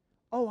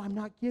 Oh, I'm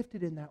not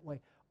gifted in that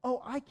way.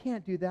 Oh, I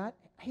can't do that.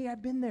 Hey,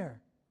 I've been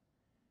there.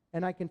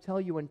 And I can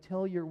tell you,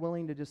 until you're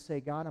willing to just say,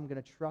 God, I'm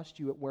going to trust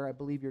you at where I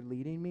believe you're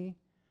leading me,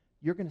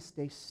 you're going to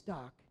stay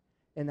stuck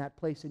in that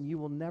place, and you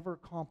will never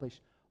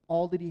accomplish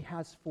all that he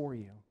has for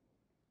you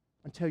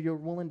until you're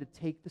willing to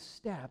take the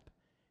step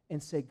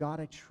and say, God,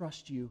 I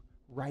trust you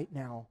right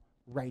now,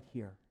 right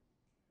here.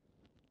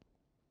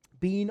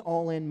 Being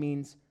all in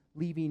means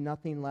leaving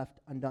nothing left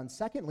undone.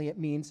 Secondly, it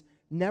means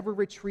never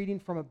retreating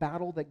from a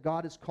battle that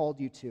God has called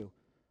you to.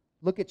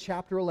 Look at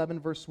chapter 11,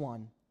 verse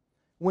 1.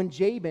 When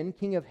Jabin,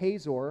 king of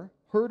Hazor,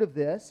 heard of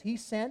this, he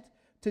sent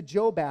to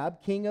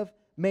Jobab, king of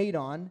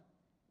Madon,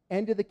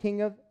 and to the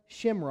king of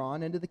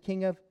Shimron, and to the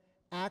king of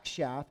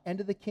Akshaph, and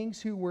to the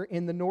kings who were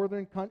in the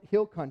northern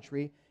hill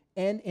country,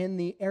 and in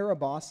the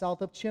Arabah,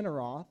 south of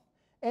Chinneroth,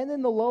 and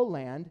in the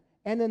lowland,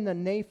 and in the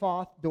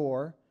Naphoth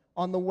door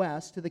on the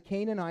west, to the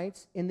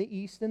Canaanites in the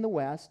east and the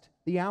west,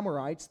 the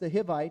Amorites, the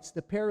Hivites,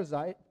 the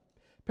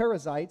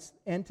Perizzites,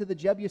 and to the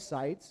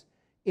Jebusites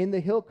in the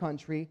hill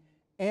country,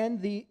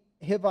 and the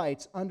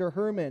Hivites under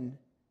Hermon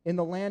in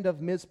the land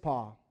of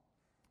Mizpah.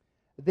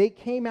 They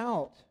came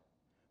out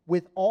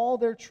with all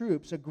their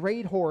troops, a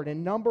great horde,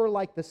 in number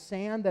like the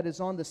sand that is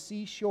on the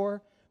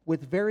seashore,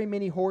 with very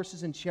many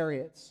horses and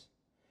chariots.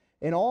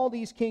 And all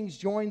these kings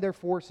joined their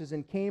forces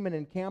and came and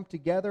encamped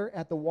together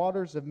at the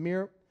waters of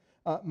Merom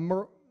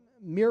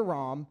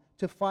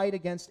to fight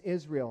against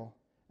Israel.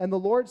 And the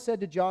Lord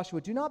said to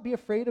Joshua, do not be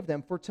afraid of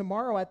them, for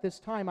tomorrow at this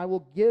time I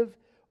will give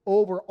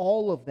over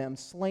all of them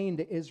slain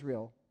to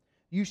Israel.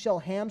 You shall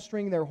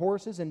hamstring their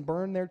horses and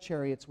burn their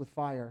chariots with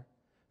fire.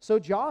 So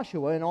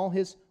Joshua and all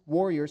his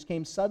warriors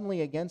came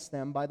suddenly against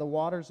them by the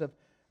waters of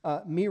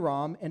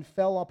Merom and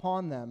fell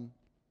upon them.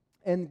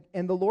 And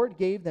the Lord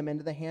gave them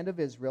into the hand of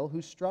Israel,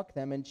 who struck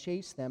them and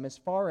chased them as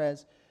far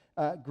as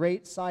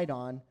Great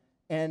Sidon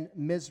and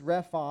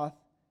Misrephoth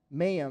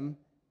Maim,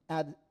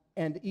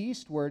 and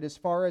eastward as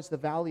far as the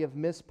valley of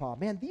Mizpah.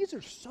 Man, these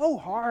are so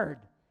hard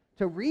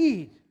to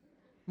read.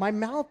 My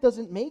mouth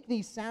doesn't make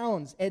these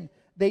sounds. And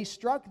they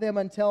struck them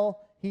until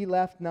he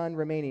left none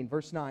remaining.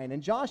 Verse 9,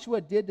 and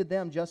Joshua did to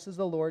them just as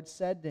the Lord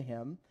said to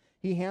him.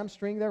 He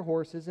hamstringed their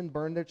horses and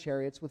burned their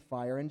chariots with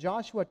fire. And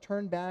Joshua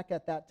turned back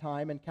at that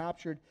time and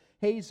captured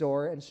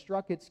Hazor and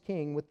struck its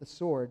king with the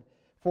sword.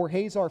 For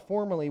Hazor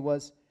formerly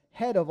was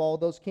head of all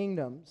those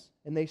kingdoms.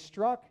 And they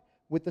struck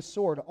with the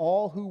sword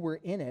all who were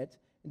in it,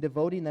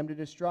 devoting them to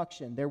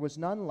destruction. There was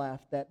none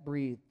left that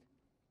breathed.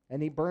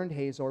 And he burned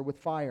Hazor with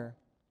fire.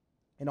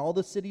 And all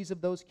the cities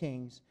of those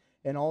kings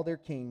and all their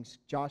kings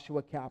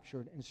Joshua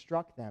captured and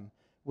struck them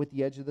with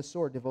the edge of the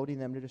sword, devoting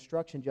them to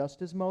destruction,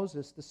 just as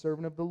Moses, the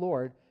servant of the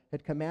Lord,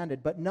 had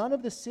commanded. But none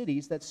of the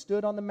cities that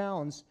stood on the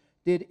mountains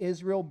did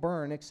Israel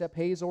burn, except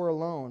Hazor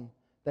alone,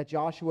 that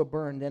Joshua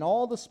burned. And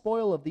all the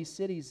spoil of these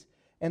cities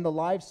and the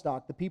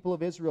livestock the people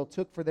of Israel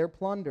took for their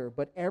plunder,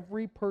 but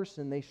every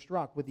person they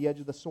struck with the edge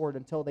of the sword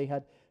until they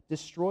had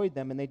destroyed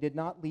them, and they did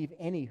not leave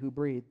any who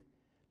breathed.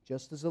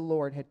 Just as the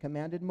Lord had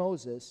commanded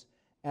Moses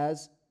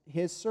as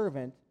his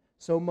servant,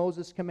 so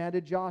Moses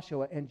commanded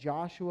Joshua,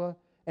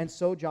 and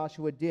so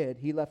Joshua did.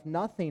 He left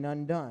nothing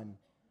undone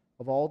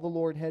of all the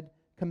Lord had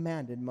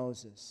commanded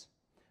Moses.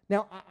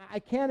 Now, I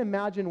can't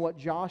imagine what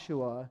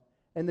Joshua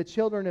and the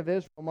children of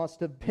Israel must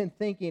have been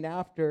thinking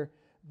after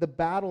the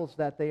battles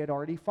that they had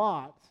already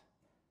fought.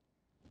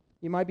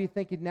 You might be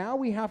thinking, now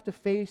we have to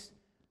face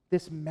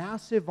this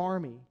massive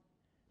army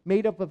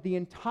made up of the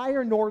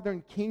entire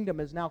northern kingdom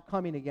is now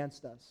coming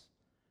against us.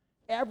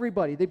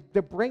 Everybody,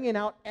 they're bringing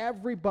out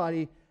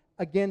everybody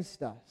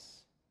against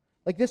us.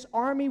 Like, this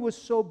army was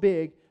so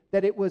big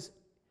that it was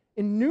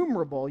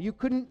innumerable. You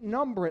couldn't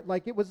number it.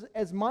 Like, it was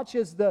as much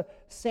as the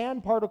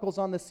sand particles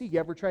on the sea. You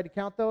ever tried to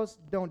count those?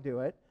 Don't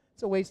do it.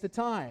 It's a waste of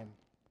time.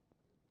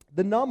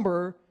 The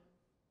number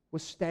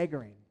was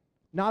staggering.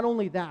 Not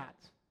only that,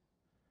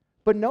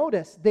 but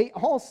notice, they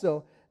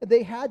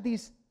had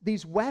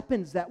these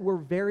weapons that were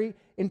very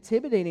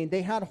intimidating.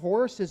 They had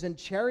horses and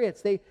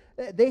chariots.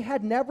 They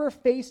had never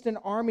faced an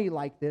army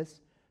like this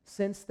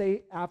since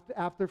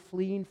after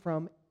fleeing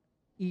from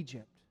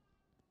Egypt.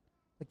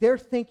 Like, they're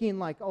thinking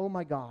like, oh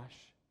my gosh,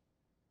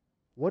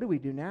 what do we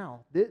do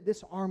now?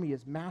 This army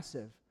is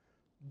massive.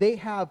 They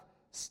have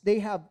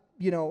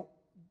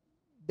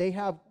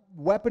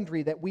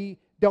weaponry that we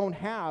don't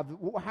have.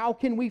 How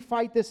can we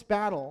fight this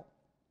battle?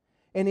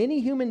 And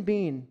any human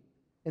being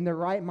in their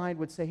right mind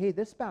would say, hey,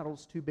 this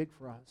battle's too big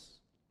for us.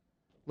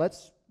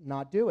 Let's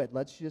not do it.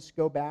 Let's just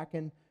go back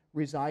and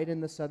reside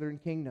in the southern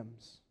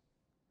kingdoms.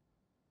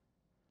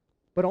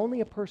 But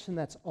only a person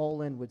that's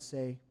all in would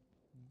say,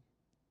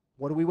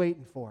 what are we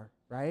waiting for,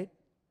 right?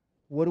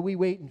 What are we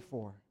waiting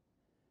for?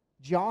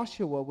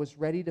 Joshua was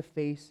ready to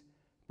face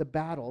the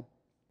battle.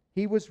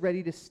 He was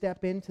ready to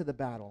step into the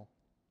battle.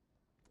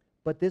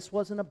 But this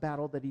wasn't a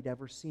battle that he'd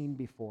ever seen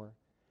before.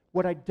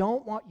 What I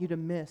don't want you to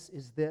miss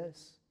is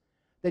this,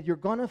 that you're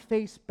going to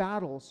face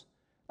battles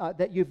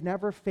that you've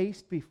never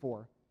faced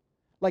before.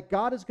 Like,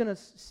 God is going to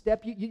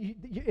step you.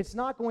 It's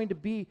not going to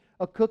be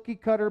a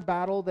cookie-cutter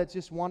battle that's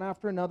just one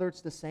after another.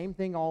 It's the same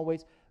thing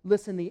always.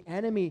 Listen, the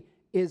enemy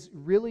is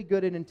really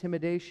good at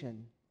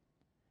intimidation.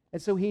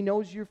 And so he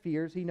knows your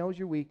fears, he knows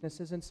your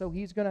weaknesses, and so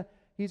he's going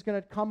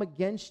to come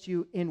against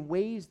you in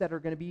ways that are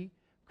going to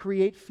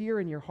create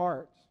fear in your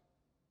heart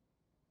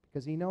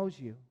because he knows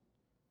you.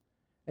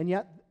 And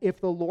yet,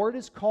 if the Lord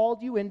has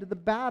called you into the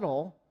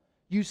battle,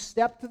 you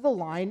step to the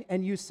line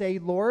and you say,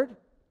 Lord,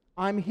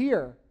 I'm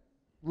here.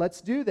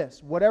 Let's do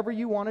this. Whatever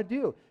you want to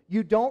do.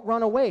 You don't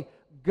run away.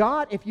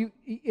 God,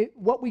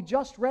 what we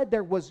just read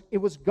there it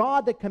was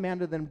God that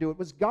commanded them to do it. It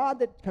was God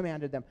that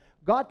commanded them.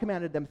 God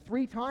commanded them.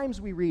 3 times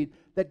we read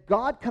that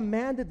God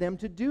commanded them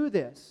to do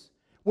this.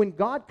 When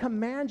God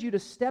commands you to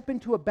step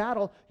into a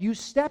battle, you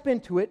step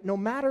into it no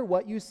matter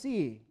what you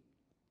see.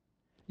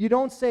 You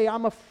don't say,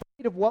 I'm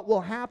afraid of what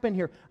will happen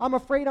here. I'm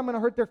afraid I'm going to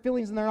hurt their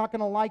feelings and they're not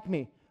going to like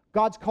me.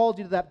 God's called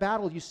you to that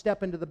battle. You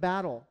step into the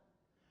battle.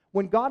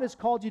 When God has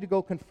called you to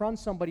go confront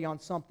somebody on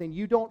something,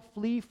 you don't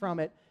flee from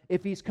it.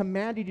 If He's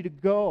commanded you to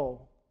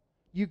go,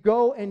 you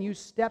go and you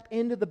step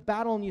into the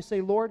battle and you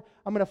say, Lord,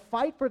 I'm going to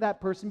fight for that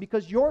person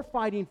because you're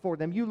fighting for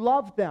them. You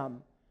love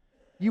them.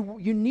 You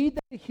need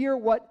them to hear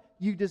what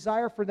you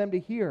desire for them to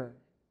hear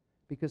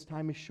because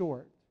time is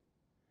short.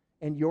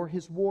 And you're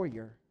His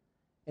warrior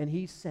and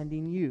He's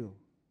sending you.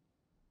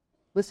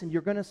 Listen,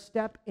 you're going to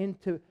step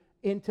into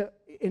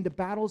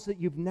battles that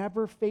you've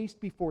never faced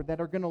before that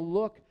are going to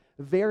look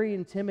very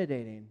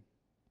intimidating.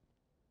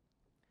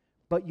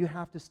 But you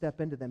have to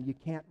step into them. You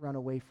can't run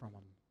away from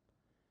them.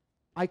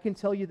 I can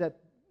tell you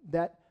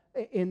that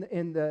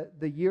in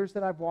the years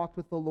that I've walked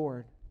with the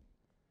Lord,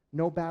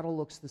 no battle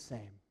looks the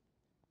same.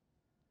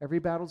 Every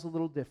battle's a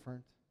little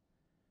different.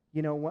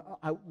 You know,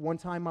 one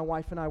time my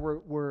wife and I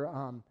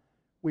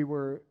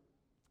were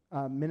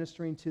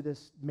ministering to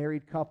this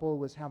married couple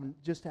who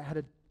had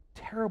a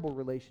terrible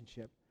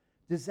relationship,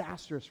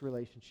 disastrous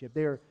relationship.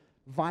 They were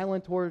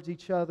violent towards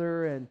each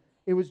other, and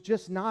it was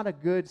just not a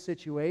good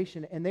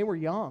situation. And they were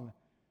young,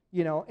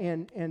 you know,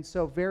 and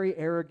so very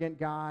arrogant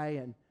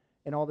guy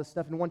and all this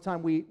stuff. And one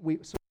time we were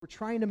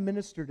trying to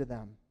minister to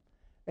them,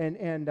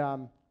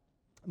 and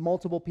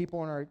multiple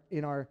people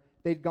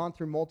they'd gone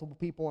through multiple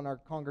people in our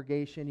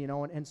congregation, you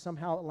know, and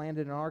somehow it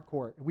landed in our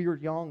court. We were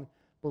young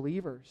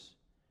believers.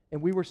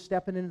 And we were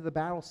stepping into the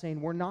battle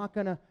saying, we're not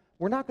going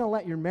to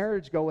let your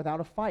marriage go without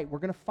a fight. We're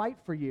going to fight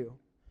for you.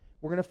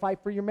 We're going to fight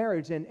for your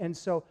marriage. And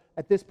so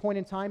at this point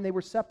in time, they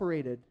were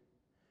separated.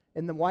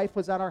 And the wife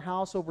was at our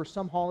house over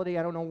some holiday.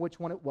 I don't know which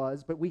one it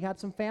was, but we had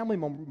some family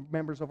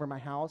members over my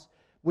house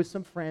with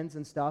some friends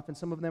and stuff, and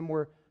some of them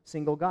were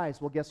single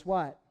guys. Well, guess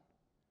what?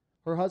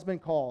 Her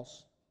husband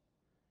calls.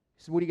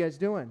 He said, what are you guys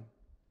doing?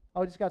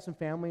 Oh, I just got some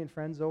family and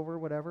friends over,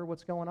 whatever.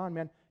 What's going on,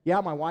 man?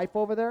 Yeah, my wife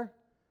over there?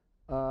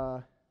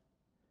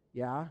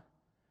 Yeah.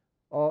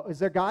 Oh, is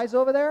there guys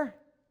over there?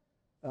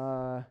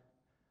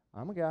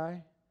 I'm a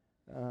guy.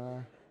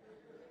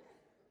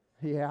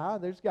 Yeah,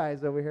 there's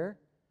guys over here.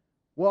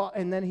 Well,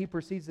 and then he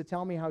proceeds to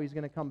tell me how he's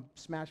going to come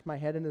smash my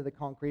head into the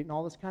concrete and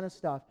all this kind of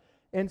stuff.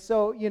 And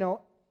so,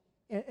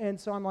 and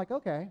so I'm like,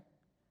 okay.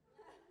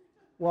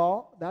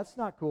 Well, that's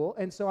not cool.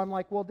 And so I'm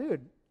like, well,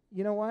 dude,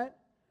 you know what?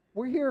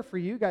 We're here for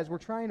you guys. We're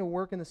trying to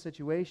work in the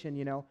situation,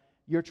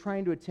 You're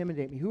trying to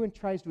intimidate me. Who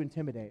tries to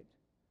intimidate?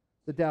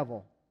 The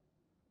devil.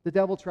 The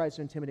devil tries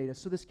to intimidate us.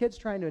 So this kid's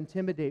trying to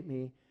intimidate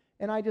me,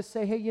 and I just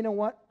say, hey, you know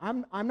what?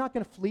 I'm not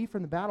going to flee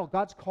from the battle.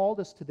 God's called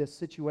us to this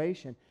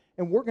situation,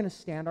 and we're going to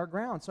stand our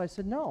ground. So I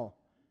said, no.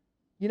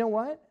 You know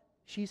what?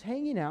 She's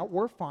hanging out.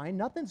 We're fine.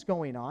 Nothing's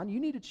going on. You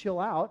need to chill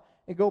out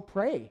and go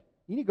pray.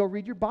 You need to go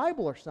read your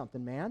Bible or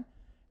something, man.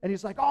 And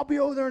he's like, I'll be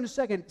over there in a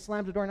second.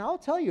 Slams the door, and I'll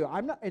tell you,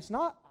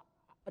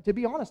 to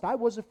be honest, I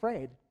was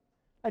afraid.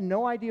 I had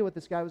no idea what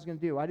this guy was going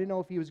to do. I didn't know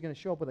if he was going to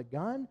show up with a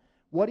gun,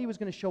 what he was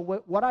going to show.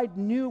 What I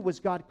knew was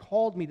God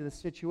called me to the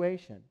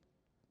situation.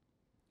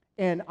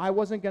 And I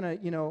wasn't going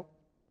to,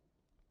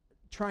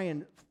 try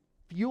and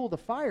fuel the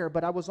fire,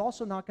 but I was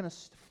also not going to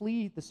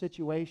flee the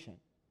situation.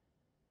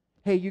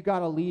 Hey, you got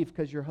to leave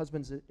because your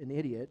husband's an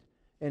idiot,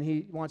 and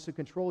he wants to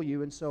control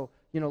you, and so,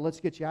 let's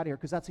get you out of here,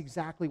 because that's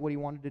exactly what he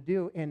wanted to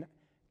do. And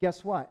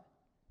guess what?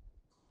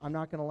 I'm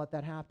not going to let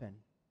that happen,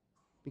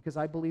 because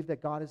I believe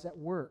that God is at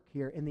work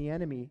here, and the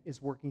enemy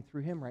is working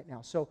through him right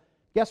now. So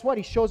guess what?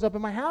 He shows up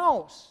in my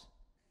house.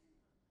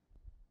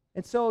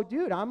 And so,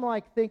 dude, I'm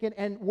like thinking,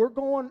 and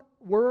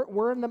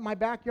we're in my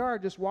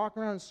backyard just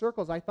walking around in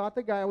circles. I thought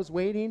the guy was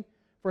waiting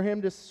for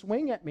him to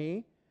swing at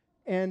me,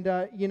 and,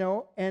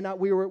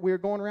 we were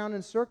going around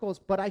in circles,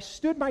 but I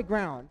stood my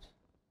ground.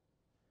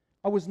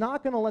 I was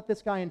not going to let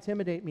this guy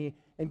intimidate me,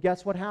 and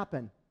guess what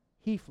happened?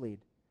 He fled.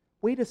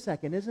 Wait a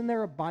second, isn't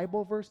there a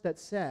Bible verse that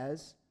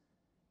says,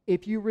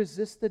 if you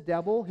resist the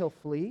devil, he'll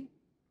flee?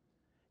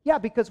 Yeah,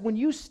 because when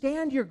you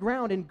stand your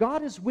ground and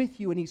God is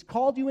with you and he's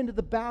called you into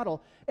the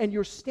battle and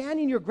you're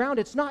standing your ground,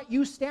 it's not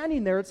you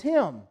standing there, it's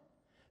him.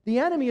 The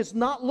enemy is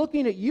not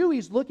looking at you,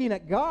 he's looking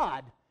at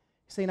God.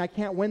 He's saying, I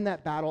can't win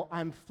that battle,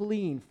 I'm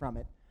fleeing from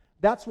it.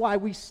 That's why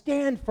we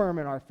stand firm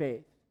in our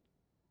faith.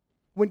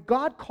 When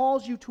God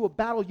calls you to a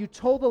battle, you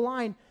toe the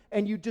line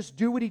and you just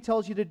do what he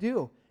tells you to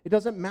do. It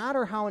doesn't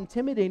matter how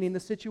intimidating the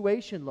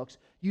situation looks.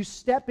 You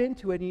step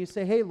into it and you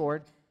say, hey,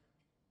 Lord,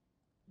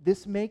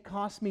 this may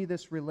cost me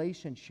this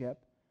relationship,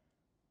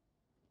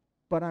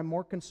 but I'm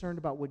more concerned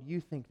about what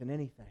you think than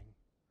anything.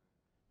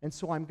 And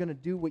so I'm going to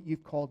do what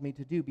you've called me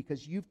to do,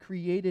 because you've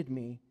created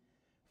me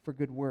for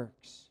good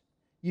works.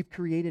 You've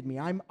created me.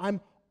 I'm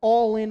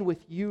all in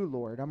with you,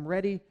 Lord. I'm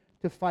ready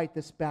to fight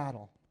this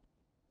battle.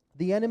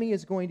 The enemy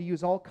is going to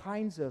use all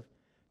kinds of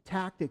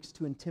tactics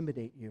to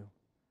intimidate you,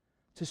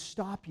 to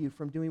stop you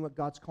from doing what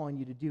God's calling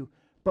you to do.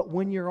 But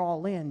when you're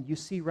all in, you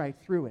see right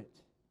through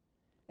it.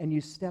 And you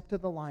step to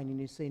the line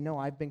and you say, no,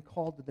 I've been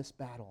called to this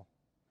battle.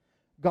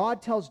 God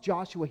tells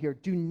Joshua here,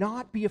 do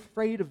not be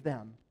afraid of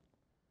them.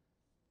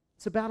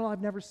 It's a battle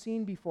I've never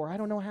seen before. I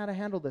don't know how to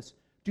handle this.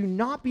 Do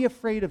not be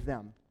afraid of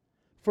them.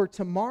 For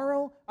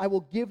tomorrow I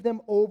will give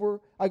them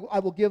over, I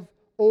will give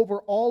over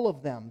all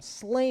of them,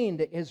 slain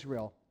to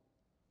Israel.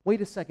 Wait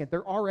a second,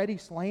 they're already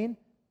slain?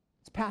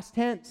 It's past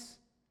tense.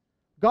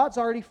 God's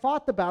already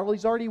fought the battle.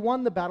 He's already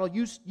won the battle.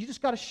 You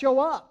just got to show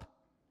up.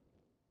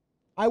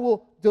 I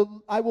will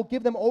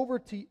give them over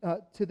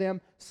to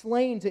them,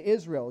 slain to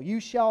Israel. You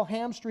shall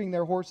hamstring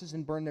their horses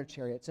and burn their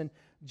chariots. And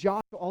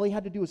Joshua, all he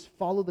had to do was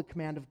follow the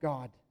command of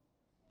God.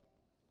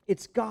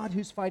 It's God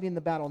who's fighting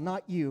the battle,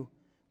 not you.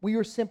 We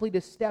are simply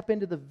to step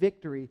into the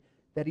victory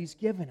that he's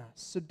given us.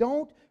 So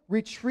don't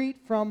retreat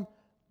from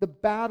the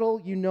battle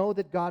you know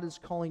that God is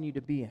calling you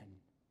to be in.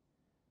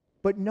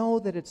 But know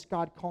that it's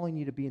God calling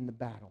you to be in the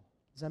battle.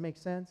 Does that make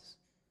sense?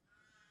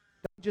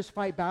 Don't just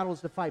fight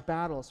battles to fight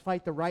battles.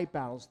 Fight the right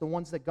battles, the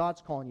ones that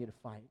God's calling you to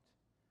fight.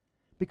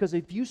 Because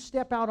if you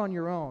step out on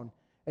your own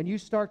and you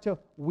start to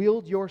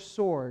wield your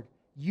sword,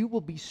 you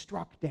will be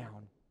struck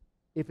down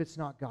if it's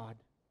not God.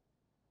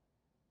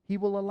 He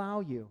will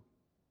allow you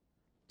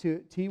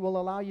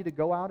to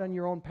go out on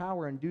your own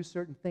power and do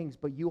certain things,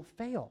 but you'll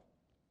fail.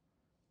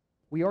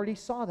 We already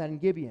saw that in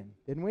Gibeon,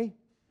 didn't we?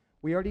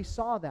 We already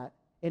saw that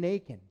in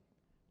Achan.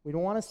 We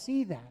don't want to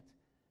see that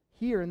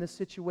here in this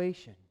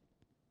situation.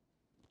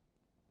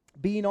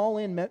 Being all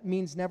in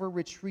means never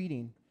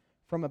retreating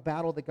from a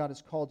battle that God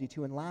has called you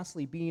to. And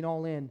lastly, being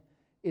all in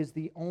is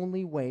the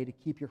only way to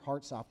keep your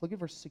heart soft. Look at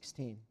verse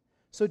 16.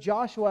 So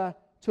Joshua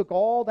took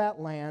all that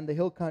land, the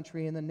hill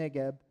country and the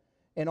Negeb,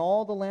 and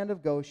all the land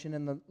of Goshen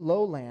and the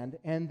lowland,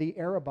 and the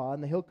Arabah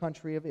and the hill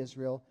country of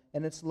Israel,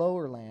 and its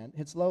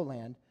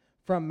lowland,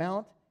 from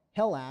Mount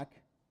Helak,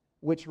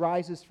 which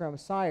rises from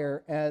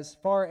Seir, as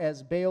far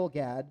as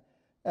Baal-Gad,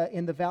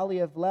 in the valley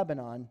of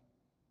Lebanon,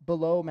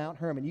 below Mount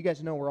Hermon. You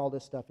guys know where all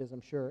this stuff is,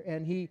 I'm sure.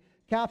 And he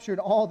captured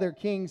all their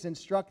kings and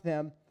struck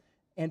them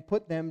and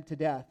put them to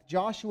death.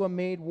 Joshua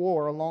made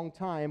war a long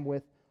time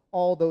with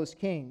all those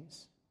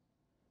kings.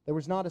 There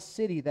was not a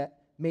city that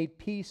made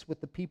peace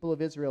with the people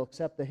of Israel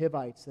except the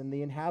Hivites and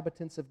the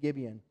inhabitants of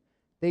Gibeon.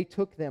 They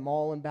took them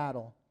all in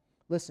battle.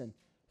 Listen,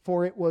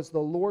 for it was the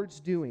Lord's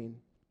doing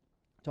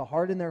to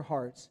harden their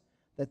hearts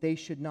that they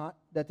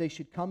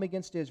should come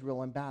against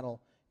Israel in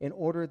battle, in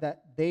order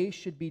that they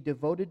should be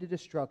devoted to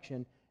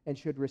destruction and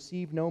should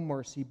receive no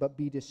mercy, but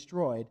be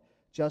destroyed,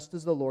 just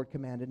as the Lord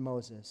commanded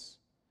Moses.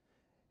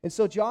 And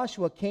so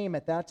Joshua came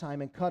at that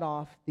time and cut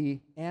off the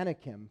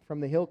Anakim from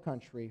the hill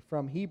country,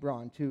 from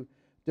Hebron to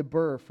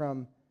Debir,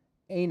 from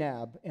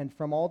Anab, and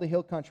from all the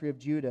hill country of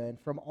Judah, and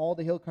from all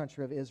the hill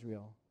country of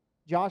Israel.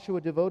 Joshua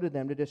devoted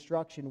them to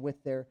destruction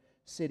with their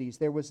cities.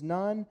 There was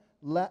none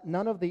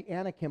of the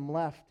Anakim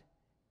left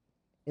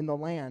in the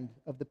land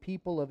of the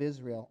people of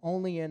Israel.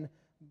 Only in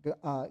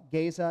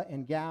Gaza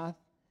and Gath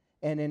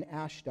and in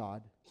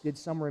Ashdod did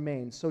some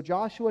remain. So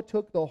Joshua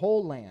took the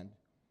whole land,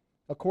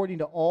 according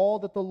to all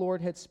that the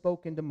Lord had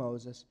spoken to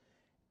Moses,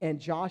 and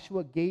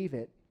Joshua gave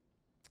it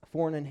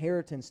for an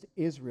inheritance to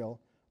Israel,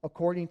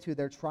 according to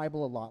their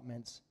tribal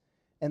allotments,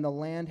 and the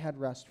land had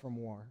rest from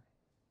war.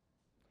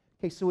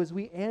 Okay, so as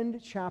we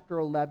end chapter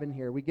 11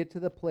 here, we get to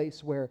the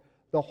place where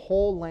the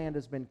whole land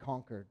has been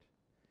conquered.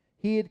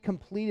 He had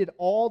completed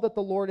all that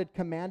the Lord had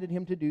commanded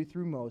him to do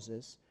through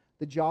Moses.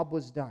 The job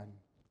was done.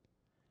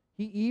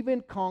 He even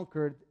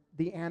conquered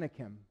the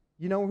Anakim.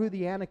 You know who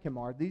the Anakim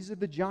are? These are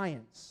the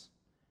giants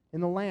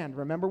in the land.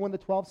 Remember when the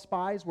 12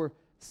 spies were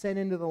sent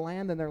into the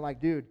land and they're like,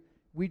 dude,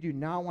 we do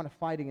not want to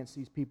fight against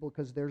these people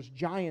because there's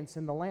giants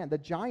in the land. The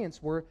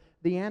giants were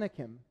the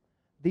Anakim.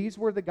 These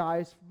were the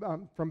guys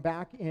from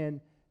back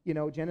in,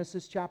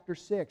 Genesis chapter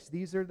 6.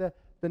 These are the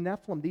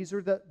Nephilim. These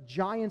are the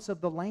giants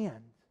of the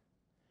land.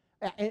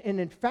 And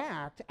in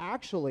fact,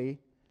 actually,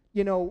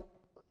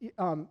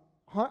 400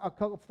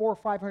 or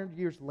 500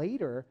 years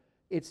later,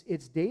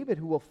 it's David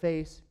who will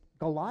face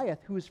Goliath,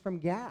 who is from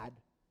Gad.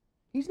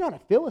 He's not a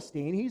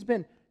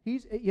Philistine.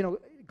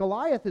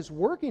 Goliath is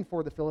working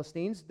for the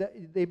Philistines.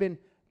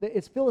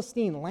 It's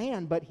Philistine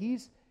land, but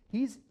he's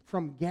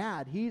from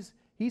Gad. He's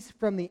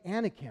from the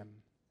Anakim.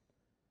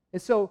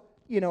 And so,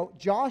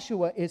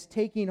 Joshua is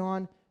taking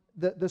on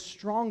the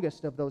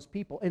strongest of those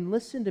people. And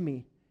listen to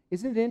me.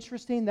 Isn't it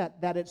interesting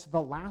that it's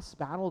the last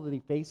battle that he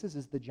faces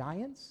is the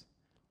giants?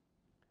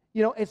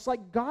 It's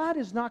like God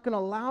is not going to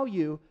allow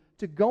you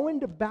to go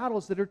into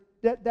battles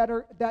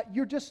that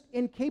you're just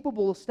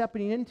incapable of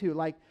stepping into.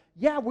 Like,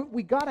 yeah,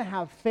 we got to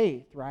have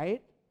faith,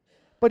 right?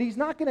 But he's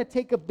not going to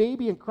take a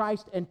baby in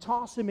Christ and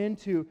toss him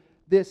into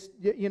this,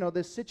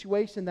 this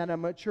situation that a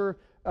mature,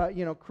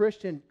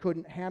 Christian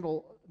couldn't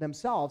handle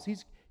themselves.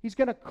 He's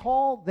going to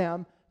call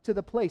them to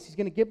the place. He's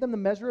going to give them the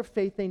measure of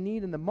faith they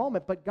need in the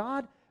moment. But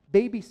God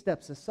baby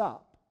steps us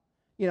up.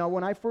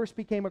 When I first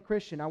became a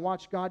Christian, I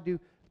watched God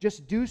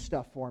do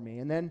stuff for me.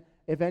 And then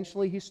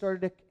eventually he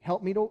started to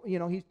help me to,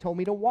 he told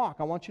me to walk.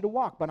 I want you to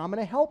walk, but I'm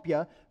going to help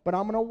you, but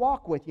I'm going to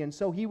walk with you. And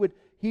so he would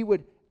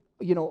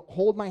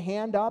hold my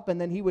hand up, and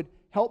then he would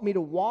help me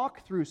to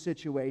walk through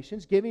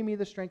situations, giving me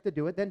the strength to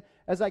do it. Then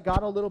as I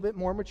got a little bit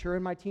more mature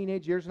in my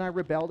teenage years and I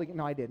rebelled again,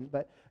 no, I didn't,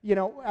 but,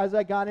 as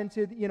I got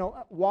into,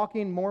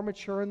 walking more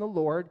mature in the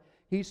Lord,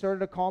 he started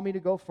to call me to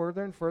go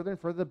further and further and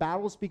further. The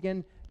battles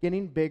began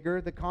getting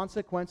bigger. The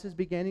consequences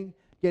began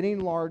getting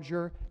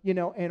larger,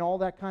 and all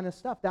that kind of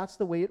stuff. That's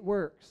the way it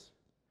works.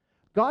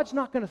 God's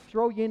not going to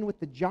throw you in with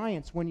the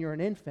giants when you're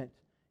an infant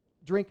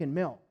drinking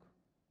milk.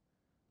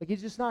 Like,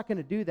 he's just not going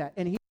to do that.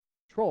 And he's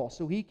in control,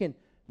 so he can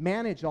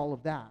manage all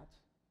of that.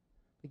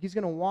 Like, he's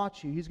going to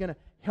watch you. He's going to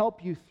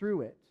help you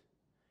through it.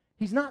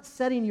 He's not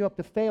setting you up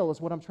to fail, is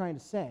what I'm trying to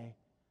say.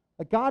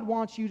 Like, God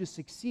wants you to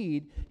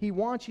succeed. He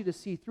wants you to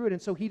see through it.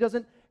 And so he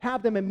doesn't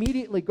have them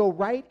immediately go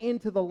right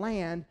into the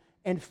land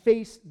and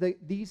face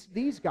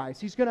these guys.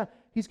 He's going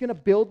to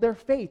build their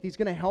faith. He's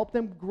going to help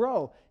them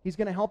grow. He's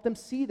going to help them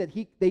see that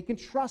they can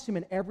trust him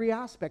in every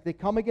aspect. They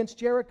come against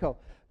Jericho.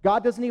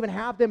 God doesn't even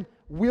have them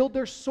wield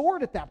their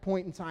sword at that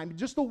point in time.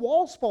 Just the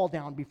walls fall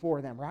down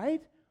before them,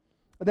 right?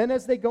 But then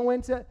as they go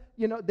into,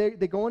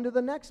 they go into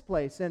the next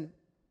place, and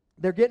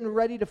they're getting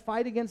ready to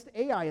fight against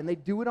Ai, and they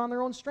do it on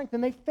their own strength,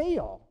 and they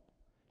fail.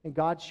 And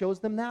God shows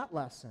them that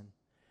lesson.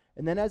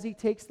 And then as he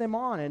takes them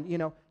on,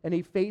 and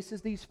he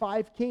faces these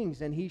 5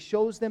 kings, and he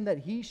shows them that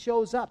he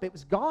shows up. It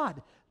was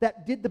God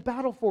that did the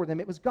battle for them.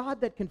 It was God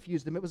that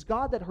confused them. It was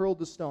God that hurled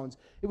the stones.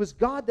 It was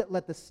God that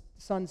let the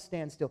sun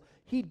stand still.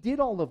 He did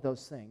all of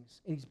those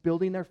things. And he's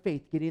building their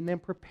faith, getting them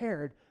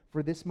prepared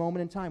for this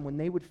moment in time when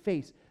they would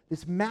face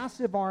this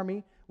massive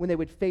army, when they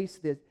would face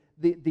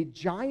the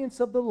giants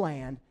of the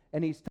land,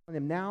 and he's telling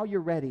them, now you're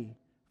ready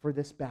for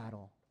this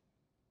battle.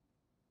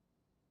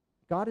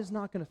 God is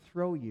not going to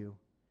throw you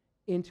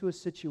into a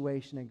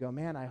situation and go,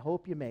 man, I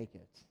hope you make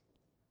it.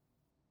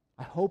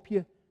 I hope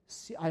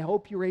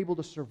you're able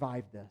to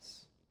survive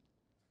this.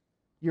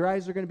 Your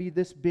eyes are going to be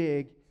this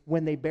big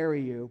when they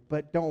bury you,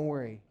 but don't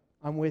worry,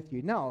 I'm with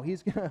you. No,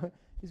 he's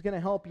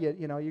gonna help you.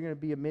 You know, you're going to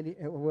be a minion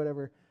or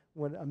whatever,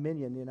 a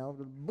minion. You know,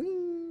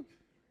 Bing!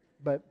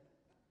 But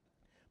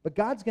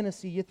God's going to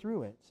see you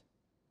through it.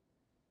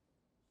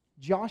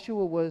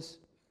 Joshua was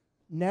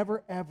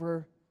never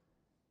ever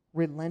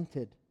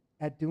relented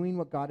at doing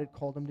what God had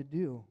called him to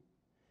do,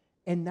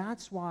 and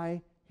that's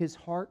why his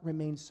heart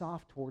remained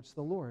soft towards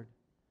the Lord.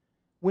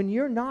 When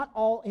you're not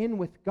all in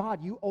with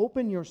God, you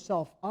open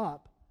yourself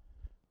up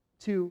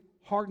to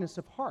hardness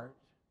of heart.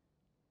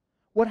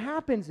 What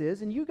happens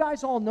is, and you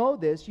guys all know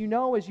this, you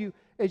know as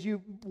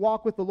you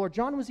walk with the Lord.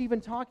 John was even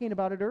talking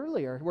about it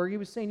earlier, where he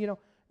was saying, you know,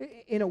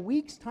 in a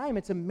week's time,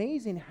 it's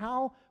amazing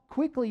how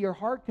quickly your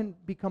heart can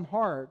become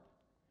hard.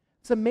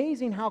 It's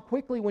amazing how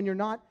quickly when you're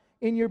not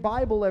in your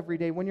Bible every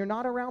day, when you're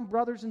not around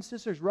brothers and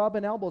sisters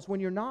rubbing elbows,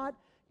 when you're not,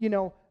 you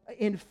know,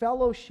 in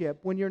fellowship,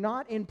 when you're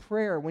not in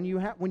prayer, when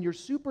you're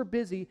super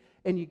busy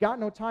and you got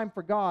no time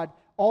for God,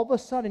 all of a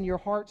sudden your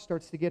heart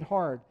starts to get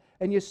hard.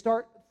 And you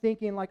start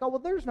thinking like, oh, well,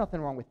 there's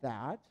nothing wrong with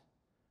that.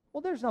 Well,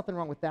 there's nothing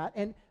wrong with that.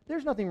 And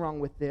there's nothing wrong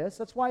with this.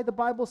 That's why the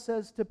Bible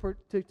says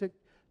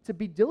to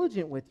be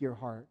diligent with your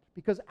heart,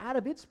 because out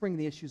of it spring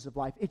the issues of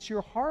life. It's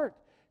your heart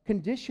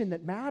condition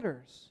that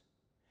matters.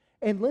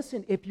 And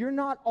listen, if you're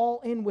not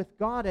all in with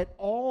God at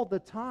all the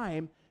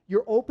time,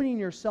 you're opening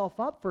yourself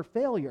up for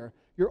failure.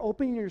 You're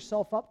opening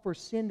yourself up for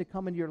sin to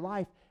come into your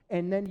life,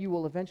 and then you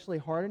will eventually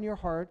harden your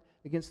heart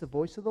against the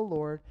voice of the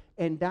Lord,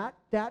 and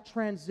that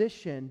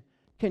transition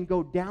can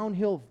go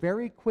downhill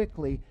very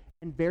quickly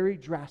and very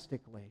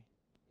drastically.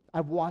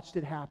 I've watched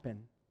it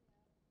happen.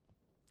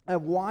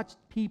 I've watched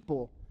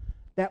people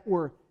that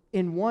were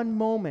in one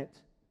moment,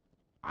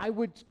 I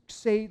would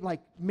say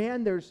like,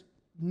 man, there's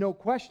no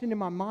question in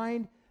my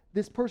mind,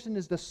 this person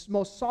is the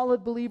most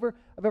solid believer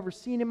I've ever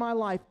seen in my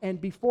life,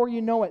 and before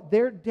you know it,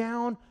 they're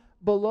down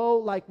below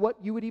like what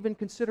you would even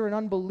consider an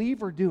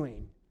unbeliever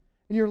doing.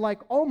 And you're like,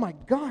 oh my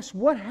gosh,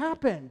 what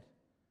happened?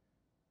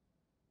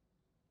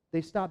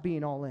 They stopped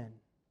being all in.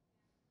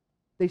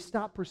 They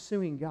stopped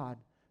pursuing God.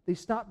 They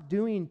stopped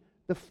doing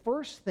the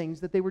first things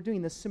that they were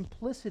doing, the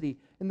simplicity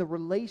in the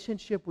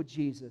relationship with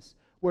Jesus,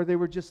 where they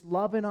were just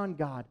loving on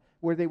God,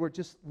 where they were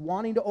just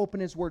wanting to open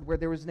His Word, where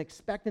there was an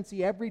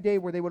expectancy every day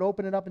where they would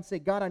open it up and say,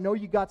 God, I know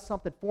you got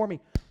something for me.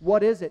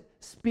 What is it?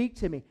 Speak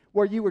to me.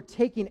 Where you were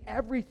taking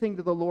everything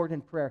to the Lord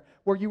in prayer,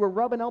 where you were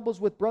rubbing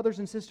elbows with brothers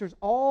and sisters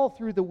all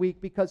through the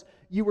week because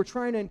you were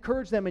trying to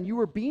encourage them and you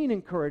were being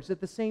encouraged at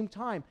the same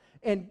time.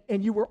 And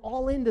you were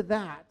all into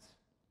that,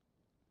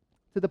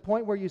 to the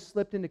point where you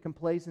slipped into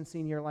complacency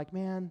and you're like,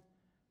 man,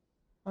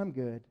 I'm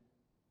good.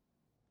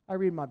 I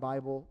read my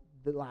Bible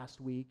the last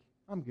week.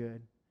 I'm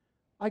good.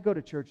 I go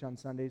to church on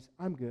Sundays.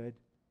 I'm good.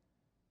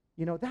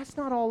 You know, that's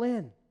not all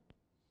in.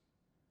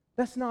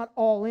 That's not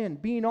all in.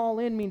 Being all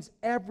in means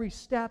every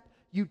step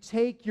you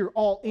take, you're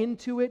all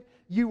into it.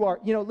 You are,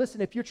 you know,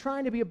 listen, if you're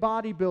trying to be a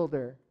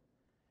bodybuilder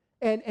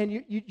and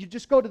you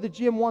just go to the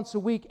gym once a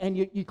week and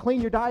you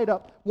clean your diet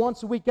up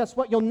once a week, guess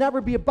what? You'll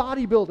never be a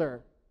bodybuilder,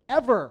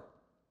 ever.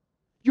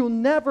 You'll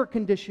never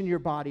condition your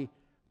body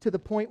to the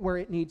point where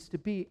it needs to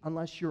be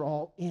unless you're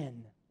all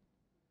in.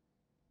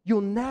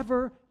 You'll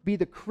never be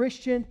the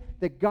Christian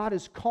that God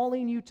is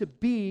calling you to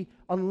be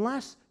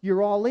unless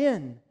you're all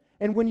in.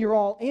 And when you're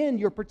all in,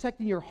 you're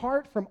protecting your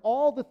heart from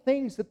all the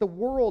things that the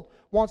world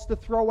wants to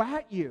throw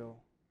at you.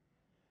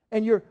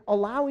 And you're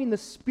allowing the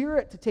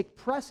Spirit to take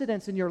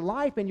precedence in your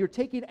life, and you're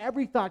taking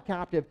every thought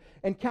captive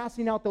and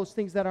casting out those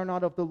things that are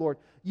not of the Lord.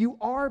 You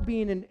are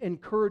being an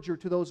encourager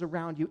to those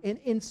around you, and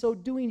in so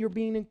doing, you're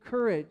being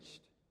encouraged.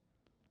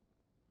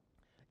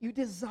 You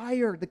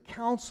desire the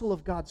counsel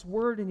of God's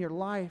Word in your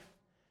life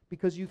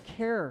because you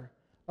care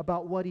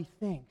about what He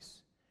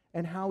thinks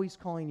and how He's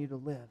calling you to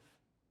live.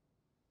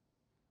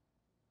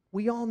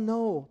 We all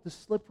know the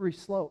slippery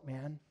slope,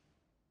 man.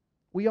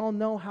 We all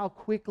know how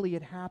quickly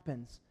it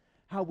happens,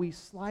 how we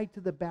slide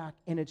to the back,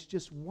 and it's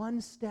just one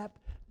step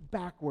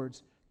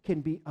backwards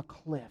can be a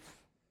cliff.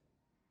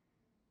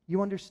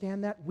 You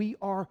understand that? We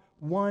are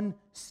one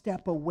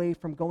step away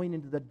from going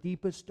into the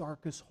deepest,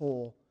 darkest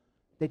hole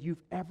that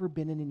you've ever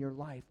been in your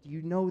life. Do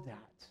you know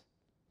that?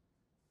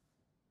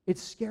 It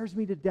scares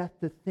me to death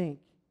to think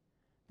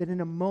that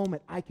in a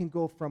moment I can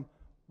go from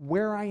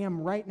where I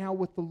am right now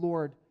with the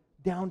Lord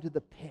down to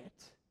the pit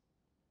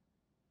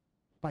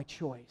by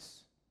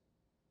choice.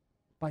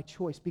 By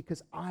choice,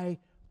 because I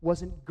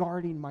wasn't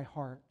guarding my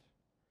heart.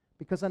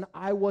 Because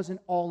I wasn't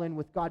all in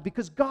with God.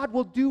 Because God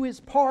will do His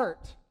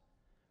part.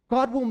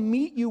 God will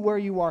meet you where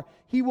you are.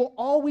 He will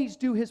always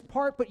do His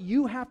part, but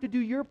you have to do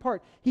your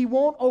part. He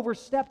won't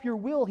overstep your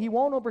will. He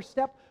won't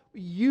overstep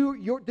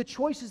the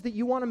choices that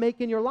you want to make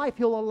in your life.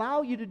 He'll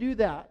allow you to do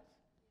that.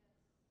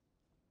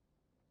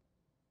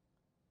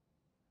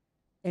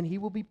 And He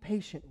will be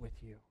patient with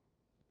you.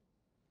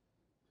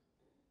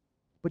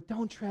 But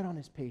don't tread on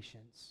His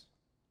patience.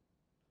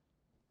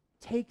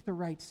 take the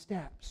right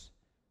steps.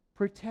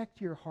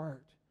 Protect your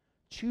heart.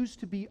 Choose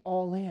to be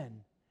all in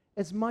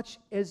as much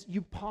as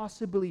you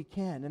possibly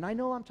can. And I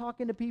know I'm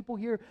talking to people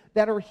here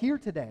that are here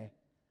today,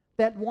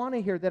 that want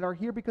to hear, that are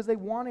here because they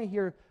want to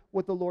hear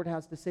what the Lord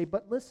has to say.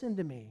 But listen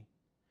to me.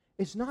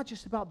 It's not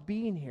just about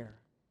being here.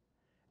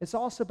 It's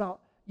also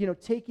about,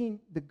 taking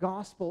the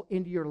gospel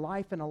into your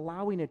life and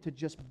allowing it to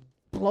just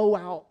blow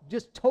out,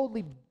 just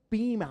totally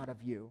beam out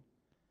of you.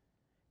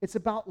 It's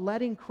about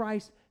letting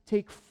Christ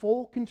take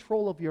full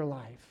control of your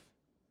life.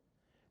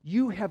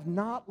 You have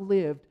not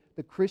lived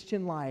the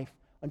Christian life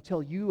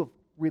until you have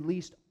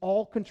released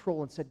all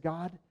control and said,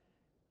 God,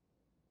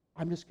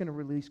 I'm just going to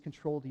release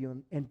control to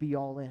you and be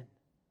all in.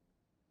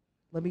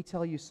 Let me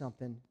tell you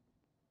something.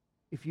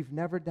 If you've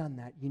never done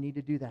that, you need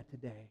to do that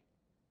today.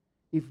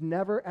 If you've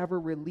never, ever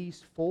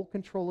released full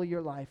control of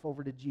your life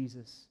over to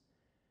Jesus,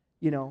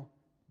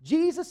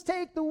 Jesus,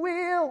 take the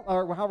wheel,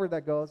 or however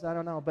that goes, I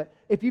don't know. But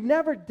if you've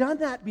never done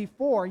that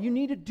before, you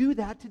need to do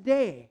that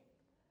today.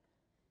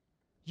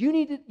 You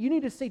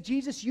need to say,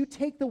 Jesus, you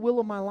take the wheel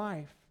of my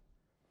life.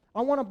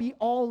 I want to be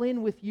all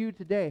in with you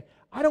today.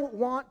 I don't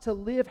want to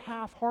live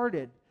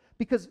half-hearted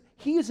because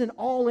He is an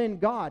all-in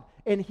God,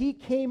 and He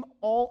came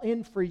all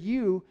in for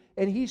you,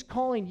 and He's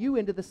calling you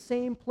into the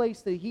same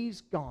place that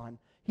He's gone.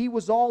 He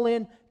was all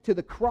in to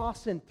the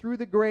cross and through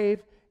the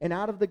grave and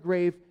out of the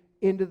grave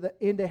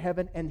into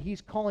heaven, and He's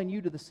calling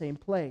you to the same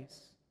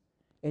place.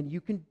 And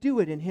you can do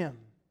it in Him.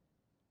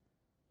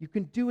 You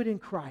can do it in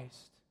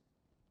Christ.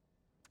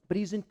 But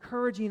He's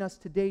encouraging us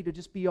today to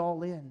just be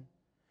all in.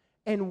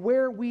 And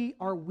where we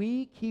are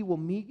weak, He will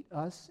meet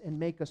us and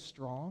make us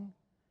strong.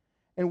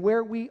 And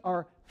where we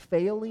are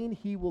failing,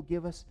 He will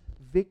give us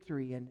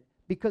victory. And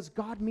because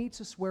God meets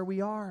us where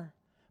we are.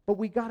 But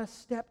we got to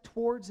step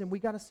towards Him. We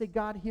got to say,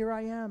 God, here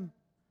I am.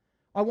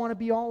 I want to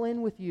be all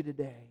in with you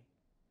today.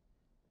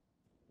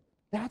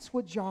 That's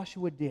what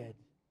Joshua did.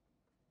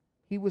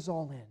 He was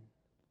all in.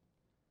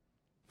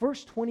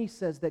 Verse 20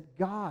 says that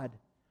God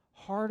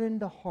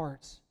hardened the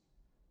hearts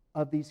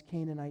of these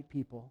Canaanite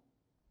people.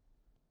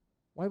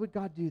 Why would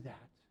God do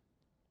that?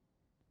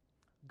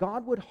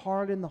 God would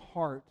harden the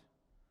heart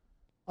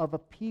of a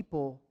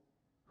people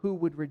who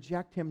would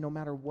reject Him no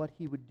matter what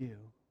He would do.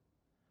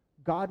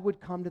 God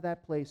would come to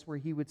that place where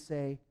He would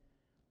say,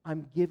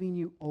 I'm giving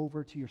you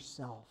over to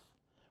yourself.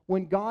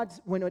 When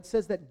it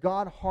says that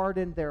God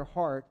hardened their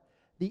heart,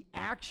 the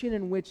action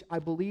in which I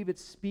believe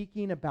it's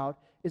speaking about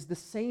is the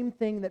same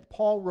thing that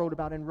Paul wrote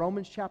about in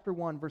Romans chapter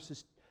 1,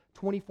 verses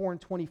 24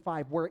 and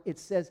 25, where it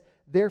says,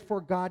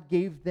 therefore God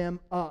gave them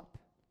up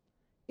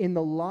in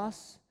the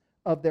lusts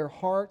of their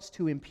hearts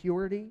to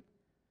impurity,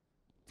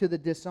 to the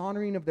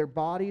dishonoring of their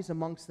bodies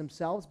amongst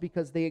themselves,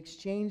 because they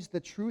exchanged the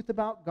truth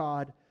about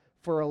God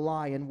for a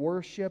lie and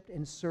worshipped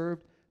and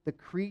served the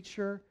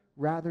creature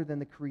rather than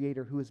the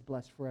Creator, who is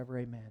blessed forever.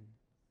 Amen.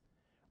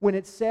 When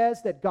it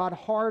says that God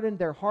hardened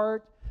their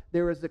heart,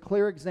 there is a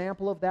clear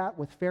example of that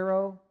with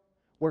Pharaoh,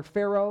 where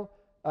Pharaoh,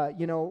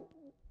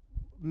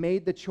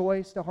 made the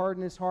choice to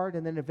harden his heart,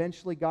 and then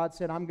eventually God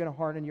said, I'm going to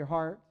harden your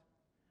heart.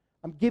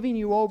 I'm giving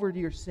you over to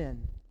your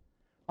sin.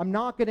 I'm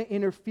not going to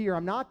interfere.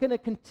 I'm not going to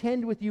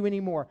contend with you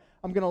anymore.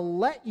 I'm going to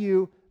let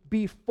you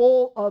be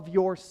full of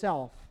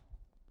yourself.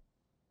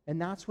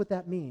 And that's what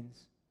that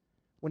means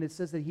when it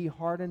says that He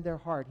hardened their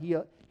heart.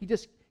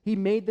 He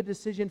made the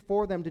decision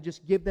for them to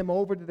just give them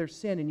over to their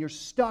sin, and you're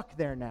stuck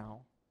there now.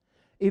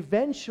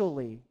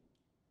 Eventually,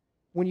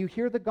 when you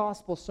hear the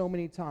gospel so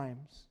many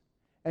times,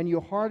 and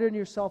you harden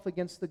yourself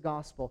against the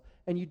gospel,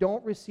 and you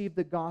don't receive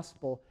the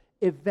gospel,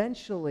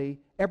 eventually,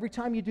 every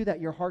time you do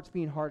that, your heart's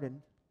being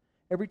hardened.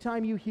 Every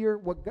time you hear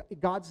what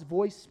God's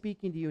voice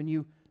speaking to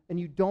you, and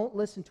you don't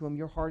listen to Him,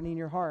 you're hardening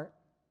your heart.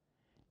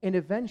 And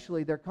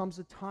eventually, there comes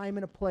a time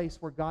and a place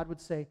where God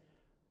would say,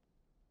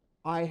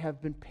 I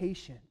have been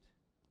patient,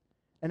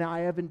 and I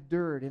have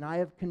endured, and I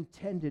have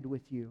contended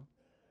with you.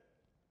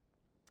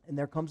 And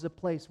there comes a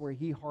place where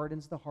He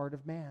hardens the heart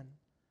of man,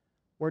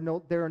 where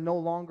they're no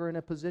longer in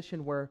a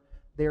position where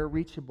they're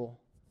reachable.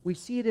 We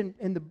see it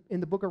in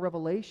the book of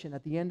Revelation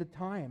at the end of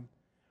time,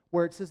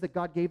 where it says that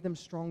God gave them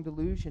strong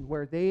delusion,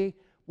 where they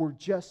were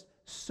just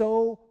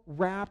so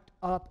wrapped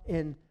up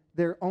in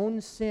their own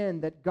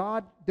sin that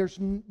God,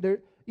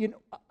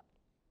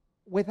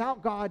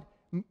 without God,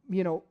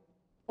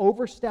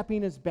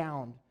 overstepping His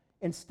bound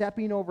and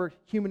stepping over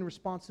human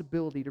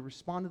responsibility to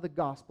respond to the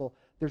gospel,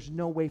 there's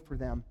no way for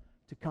them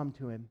to come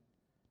to Him.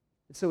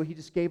 And so He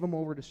just gave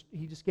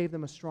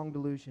them a strong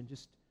delusion.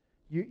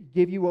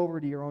 Give you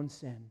over to your own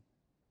sin.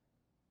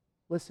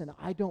 Listen,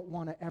 I don't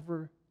want to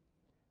ever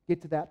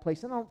get to that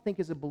place. And I don't think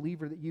as a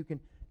believer that you can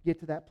get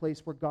to that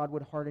place where God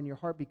would harden your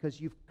heart because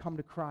you've come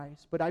to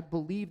Christ. But I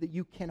believe that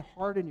you can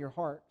harden your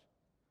heart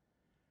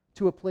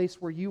to a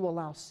place where you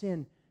allow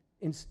sin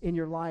in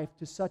your life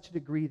to such a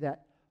degree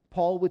that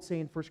Paul would say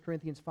in 1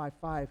 Corinthians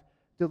 5:5,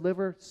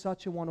 deliver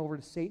such a one over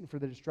to Satan for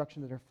the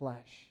destruction of their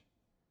flesh,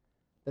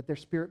 that their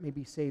spirit may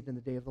be saved in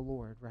the day of the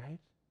Lord, right?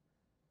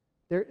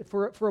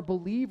 For a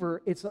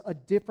believer, it's a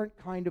different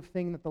kind of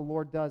thing that the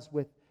Lord does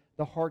with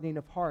the hardening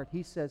of heart.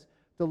 He says,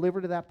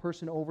 deliver to that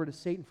person over to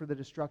Satan for the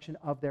destruction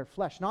of their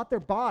flesh. Not their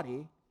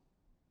body,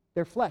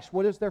 their flesh.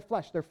 What is their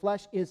flesh? Their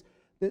flesh is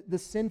the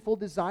sinful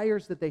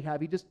desires that they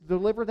have. He just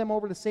deliver them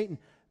over to Satan.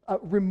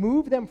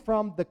 Remove them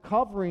from the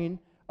covering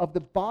of the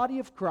body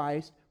of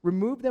Christ,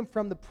 remove them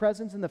from the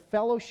presence and the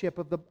fellowship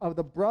of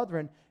the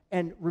brethren,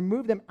 and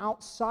remove them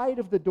outside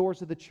of the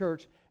doors of the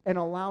church and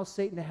allow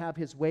Satan to have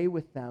his way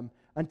with them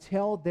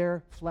until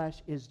their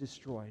flesh is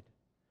destroyed,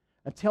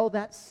 until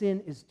that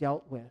sin is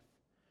dealt with.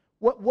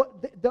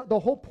 The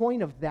whole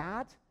point of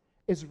that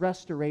is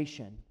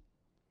restoration.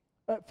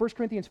 1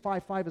 Corinthians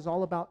 5:5 is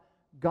all about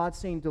God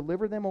saying,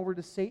 deliver them over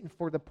to Satan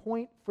to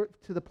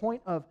the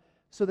point of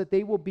so that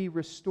they will be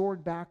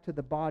restored back to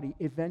the body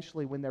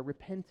eventually when they're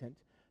repentant,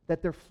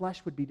 that their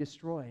flesh would be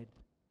destroyed.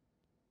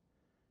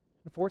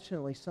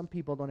 Unfortunately, some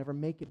people don't ever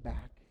make it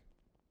back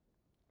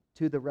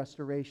to the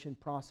restoration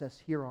process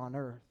here on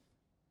earth.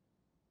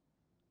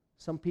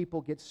 Some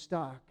people get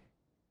stuck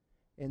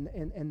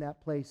in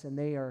that place, and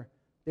they're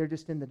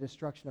just in the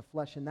destruction of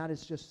flesh, and that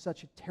is just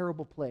such a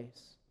terrible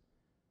place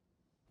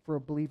for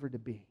a believer to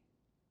be,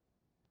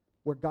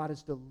 where God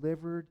has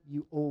delivered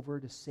you over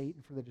to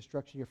Satan for the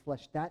destruction of your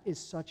flesh. That is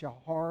such a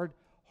hard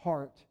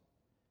heart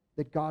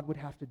that God would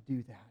have to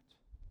do that.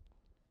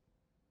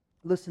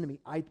 Listen to me,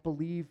 I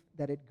believe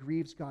that it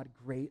grieves God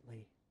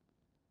greatly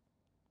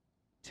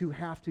to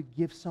have to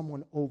give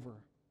someone over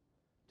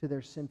to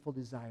their sinful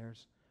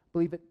desires. I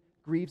believe it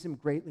grieves him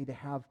greatly to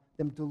have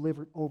them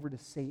delivered over to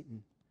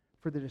Satan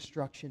for the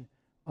destruction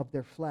of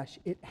their flesh.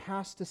 It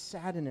has to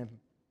sadden him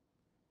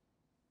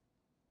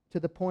to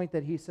the point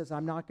that he says,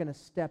 I'm not going to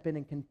step in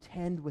and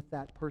contend with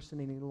that person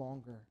any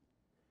longer.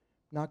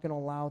 I'm not going to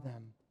allow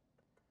them.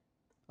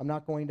 I'm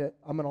going to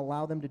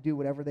allow them to do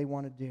whatever they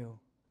want to do.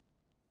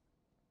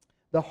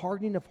 The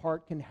hardening of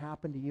heart can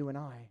happen to you and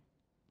I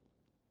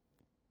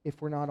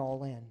if we're not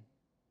all in.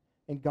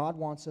 And God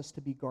wants us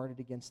to be guarded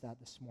against that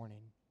this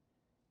morning.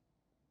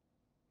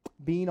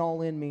 Being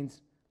all in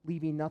means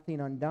leaving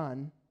nothing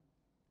undone.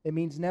 It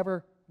means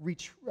never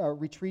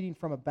retreating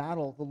from a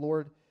battle the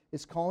Lord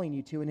is calling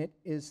you to, and it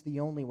is the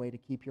only way to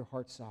keep your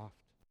heart soft.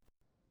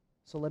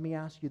 So let me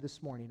ask you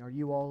this morning, are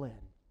you all in?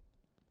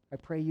 I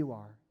pray you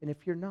are. And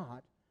if you're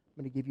not,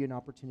 I'm going to give you an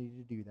opportunity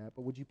to do that.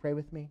 But would you pray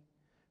with me?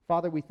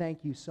 Father, we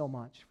thank you so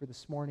much for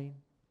this morning,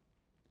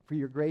 for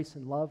your grace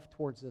and love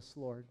towards us,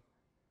 Lord.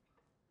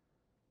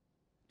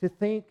 To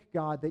think,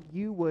 God, that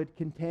you would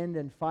contend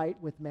and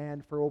fight with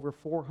man for over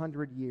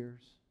 400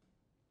 years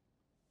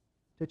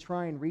to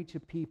try and reach a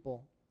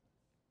people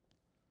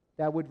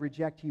that would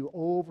reject you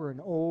over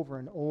and over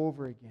and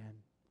over again.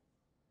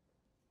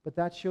 But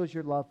that shows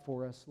your love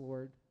for us,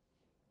 Lord.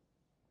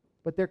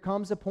 But there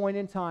comes a point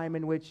in time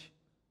in which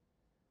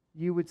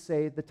you would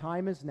say, the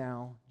time is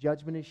now,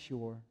 judgment is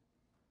sure,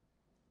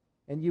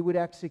 and you would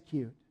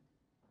execute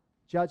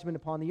judgment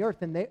upon the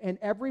earth. And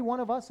every one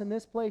of us in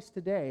this place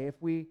today,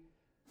 if we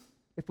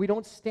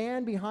don't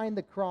stand behind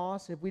the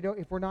cross, if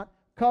we're not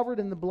covered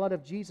in the blood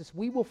of Jesus,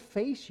 we will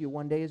face you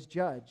one day as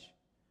judge.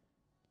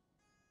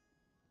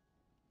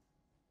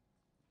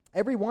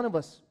 Every one of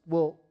us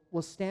will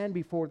stand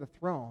before the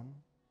throne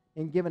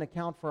and give an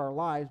account for our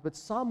lives, but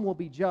some will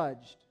be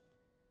judged.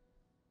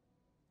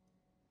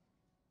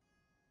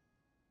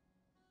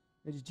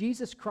 It's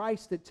Jesus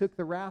Christ that took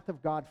the wrath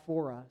of God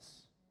for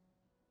us.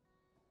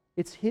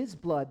 It's His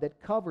blood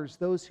that covers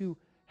those who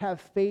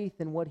have faith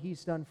in what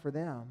He's done for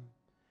them.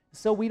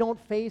 So we don't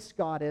face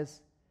God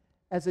as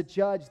a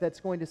judge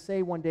that's going to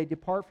say one day,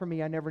 depart from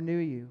me, I never knew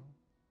you.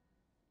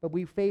 But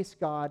we face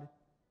God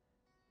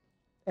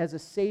as a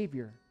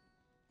Savior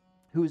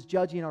who is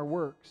judging our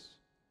works,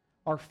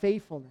 our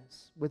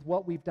faithfulness with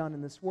what we've done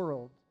in this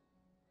world.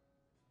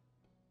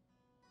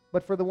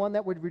 But for the one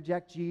that would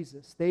reject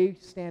Jesus, they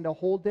stand a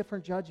whole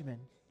different judgment.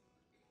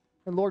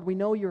 And Lord, we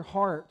know your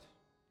heart.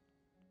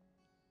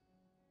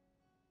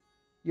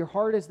 Your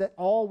heart is that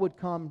all would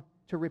come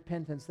to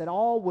repentance, that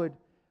all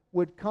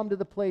would come to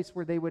the place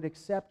where they would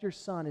accept your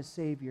Son as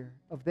Savior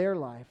of their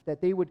life, that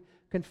they would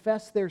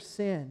confess their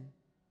sin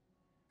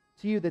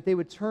to you, that they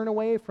would turn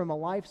away from a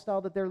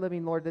lifestyle that they're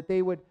living, Lord,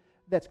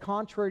 that's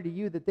contrary to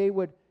you, that they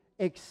would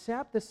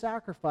accept the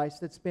sacrifice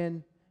that's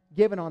been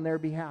given on their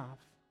behalf.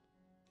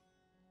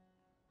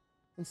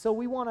 And so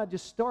we want to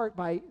just start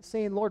by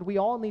saying, Lord, we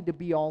all need to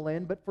be all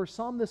in, but for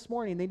some this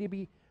morning, they need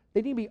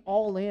to be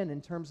all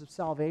in terms of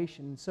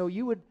salvation. And so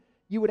you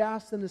would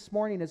ask them this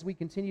morning as we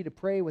continue to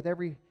pray with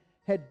every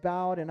head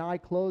bowed and eye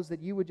closed,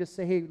 that you would just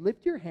say, hey,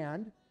 lift your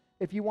hand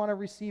if you want to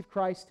receive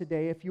Christ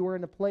today, if you are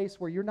in a place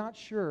where you're not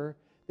sure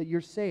that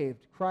you're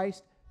saved.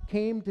 Christ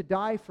came to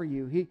die for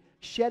you. He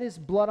shed His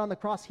blood on the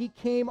cross. He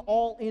came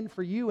all in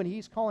for you, and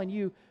He's calling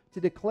you to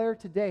declare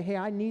today, hey,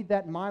 I need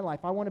that in my life.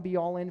 I want to be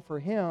all in for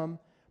Him,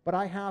 but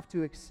I have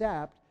to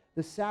accept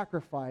the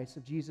sacrifice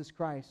of Jesus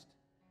Christ.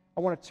 I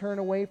want to turn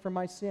away from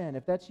my sin.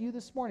 If that's you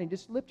this morning,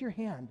 just lift your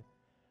hand.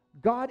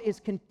 God is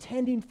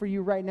contending for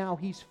you right now.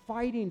 He's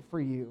fighting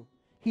for you.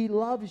 He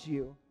loves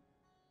you.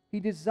 He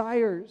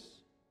desires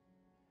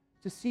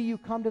to see you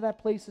come to that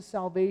place of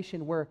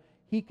salvation where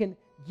He can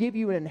give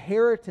you an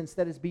inheritance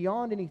that is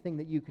beyond anything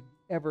that you could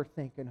ever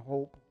think and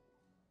hope.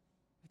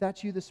 If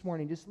that's you this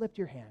morning, just lift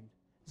your hand.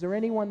 Is there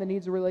anyone that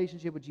needs a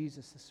relationship with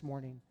Jesus this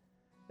morning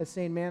that's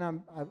saying,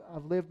 man,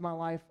 I've lived my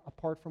life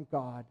apart from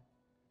God?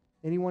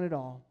 Anyone at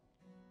all?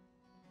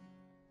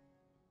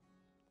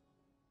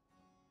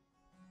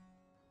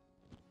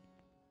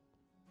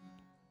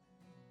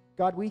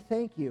 God, we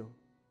thank you,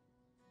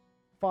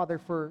 Father,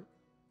 for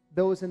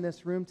those in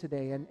this room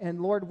today.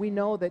 And Lord, we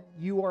know that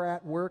you are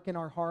at work in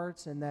our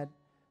hearts and that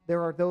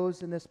there are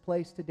those in this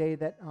place today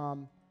that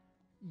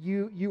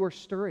you are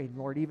stirring,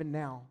 Lord, even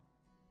now.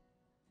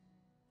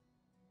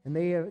 And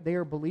they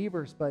are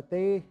believers, but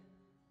they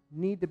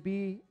need to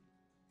be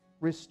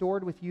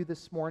restored with you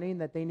this morning,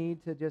 that they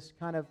need to just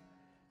kind of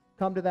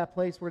come to that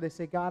place where they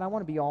say, God, I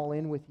want to be all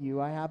in with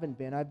you. I haven't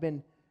been. I've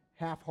been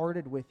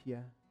half-hearted with you.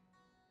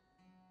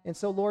 And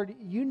so, Lord,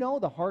 you know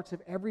the hearts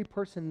of every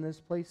person in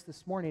this place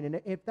this morning. And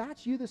if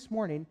that's you this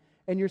morning,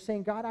 and you're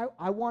saying, God,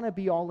 I want to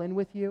be all in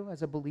with you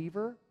as a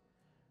believer.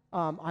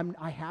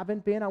 I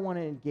haven't been. I want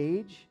to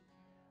engage.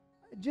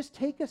 Just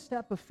take a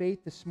step of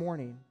faith this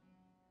morning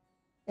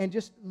and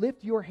just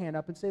lift your hand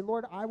up and say,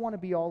 Lord, I want to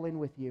be all in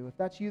with you. If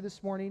that's you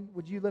this morning,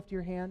 would you lift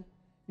your hand?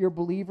 You're a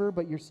believer,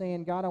 but you're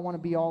saying, God, I want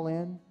to be all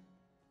in.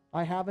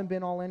 I haven't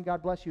been all in.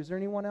 God bless you. Is there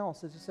anyone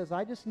else that just says,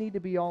 I just need to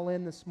be all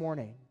in this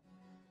morning?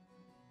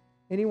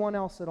 Anyone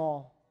else at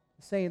all?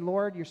 Saying,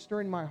 Lord, you're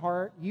stirring my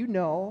heart. You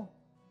know.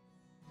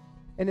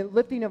 And the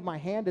lifting of my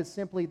hand is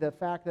simply the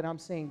fact that I'm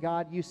saying,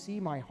 God, you see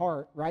my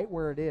heart right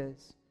where it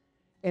is.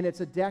 And it's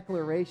a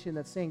declaration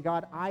that's saying,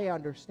 God, I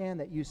understand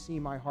that you see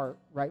my heart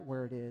right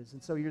where it is.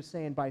 And so you're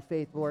saying by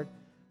faith, Lord,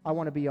 I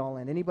want to be all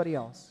in. Anybody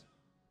else?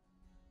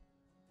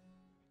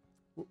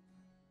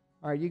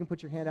 All right, you can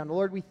put your hand down.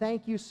 Lord, we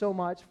thank you so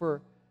much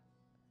for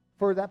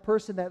that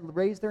person that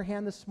raised their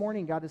hand this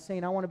morning. God is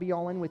saying, I want to be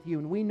all in with you.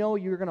 And we know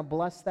you're going to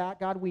bless that.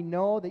 God, we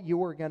know that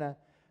you are going to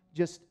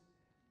just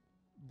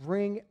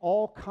bring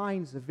all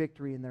kinds of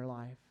victory in their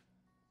life.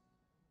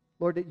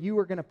 Lord, that you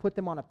are going to put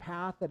them on a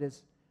path that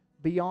is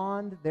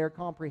beyond their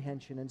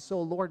comprehension. And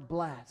so, Lord,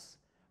 bless.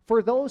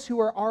 For those who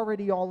are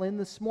already all in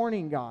this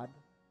morning, God,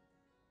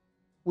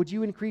 would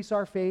you increase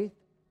our faith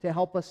to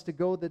help us to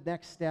go the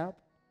next step?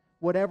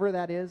 Whatever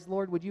that is,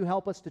 Lord, would you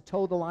help us to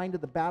toe the line to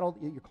the battle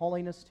that you're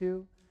calling us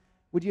to?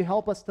 Would you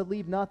help us to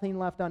leave nothing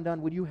left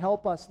undone? Would you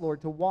help us, Lord,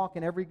 to walk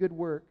in every good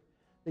work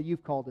that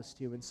you've called us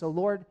to? And so,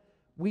 Lord,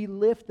 we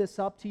lift this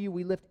up to you.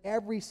 We lift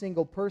every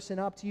single person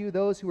up to you.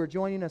 Those who are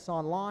joining us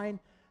online,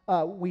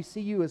 we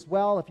see you as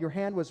well. If your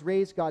hand was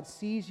raised, God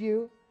sees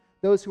you.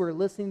 Those who are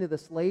listening to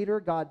this later,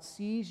 God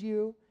sees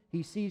you.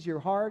 He sees your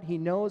heart. He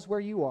knows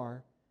where you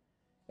are.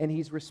 And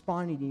He's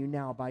responding to you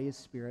now by His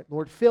Spirit.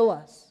 Lord, fill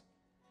us.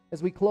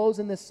 As we close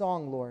in this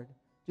song, Lord,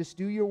 just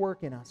do your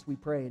work in us, we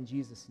pray in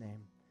Jesus' name.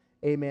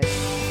 Amen.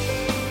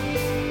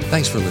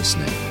 Thanks for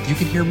listening. You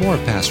can hear more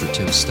of Pastor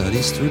Tim's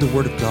studies through the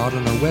Word of God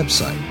on our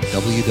website,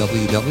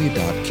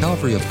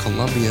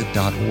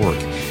 www.calvaryofcolumbia.org.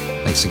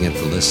 Thanks again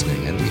for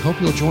listening, and we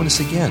hope you'll join us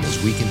again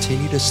as we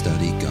continue to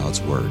study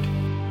God's Word.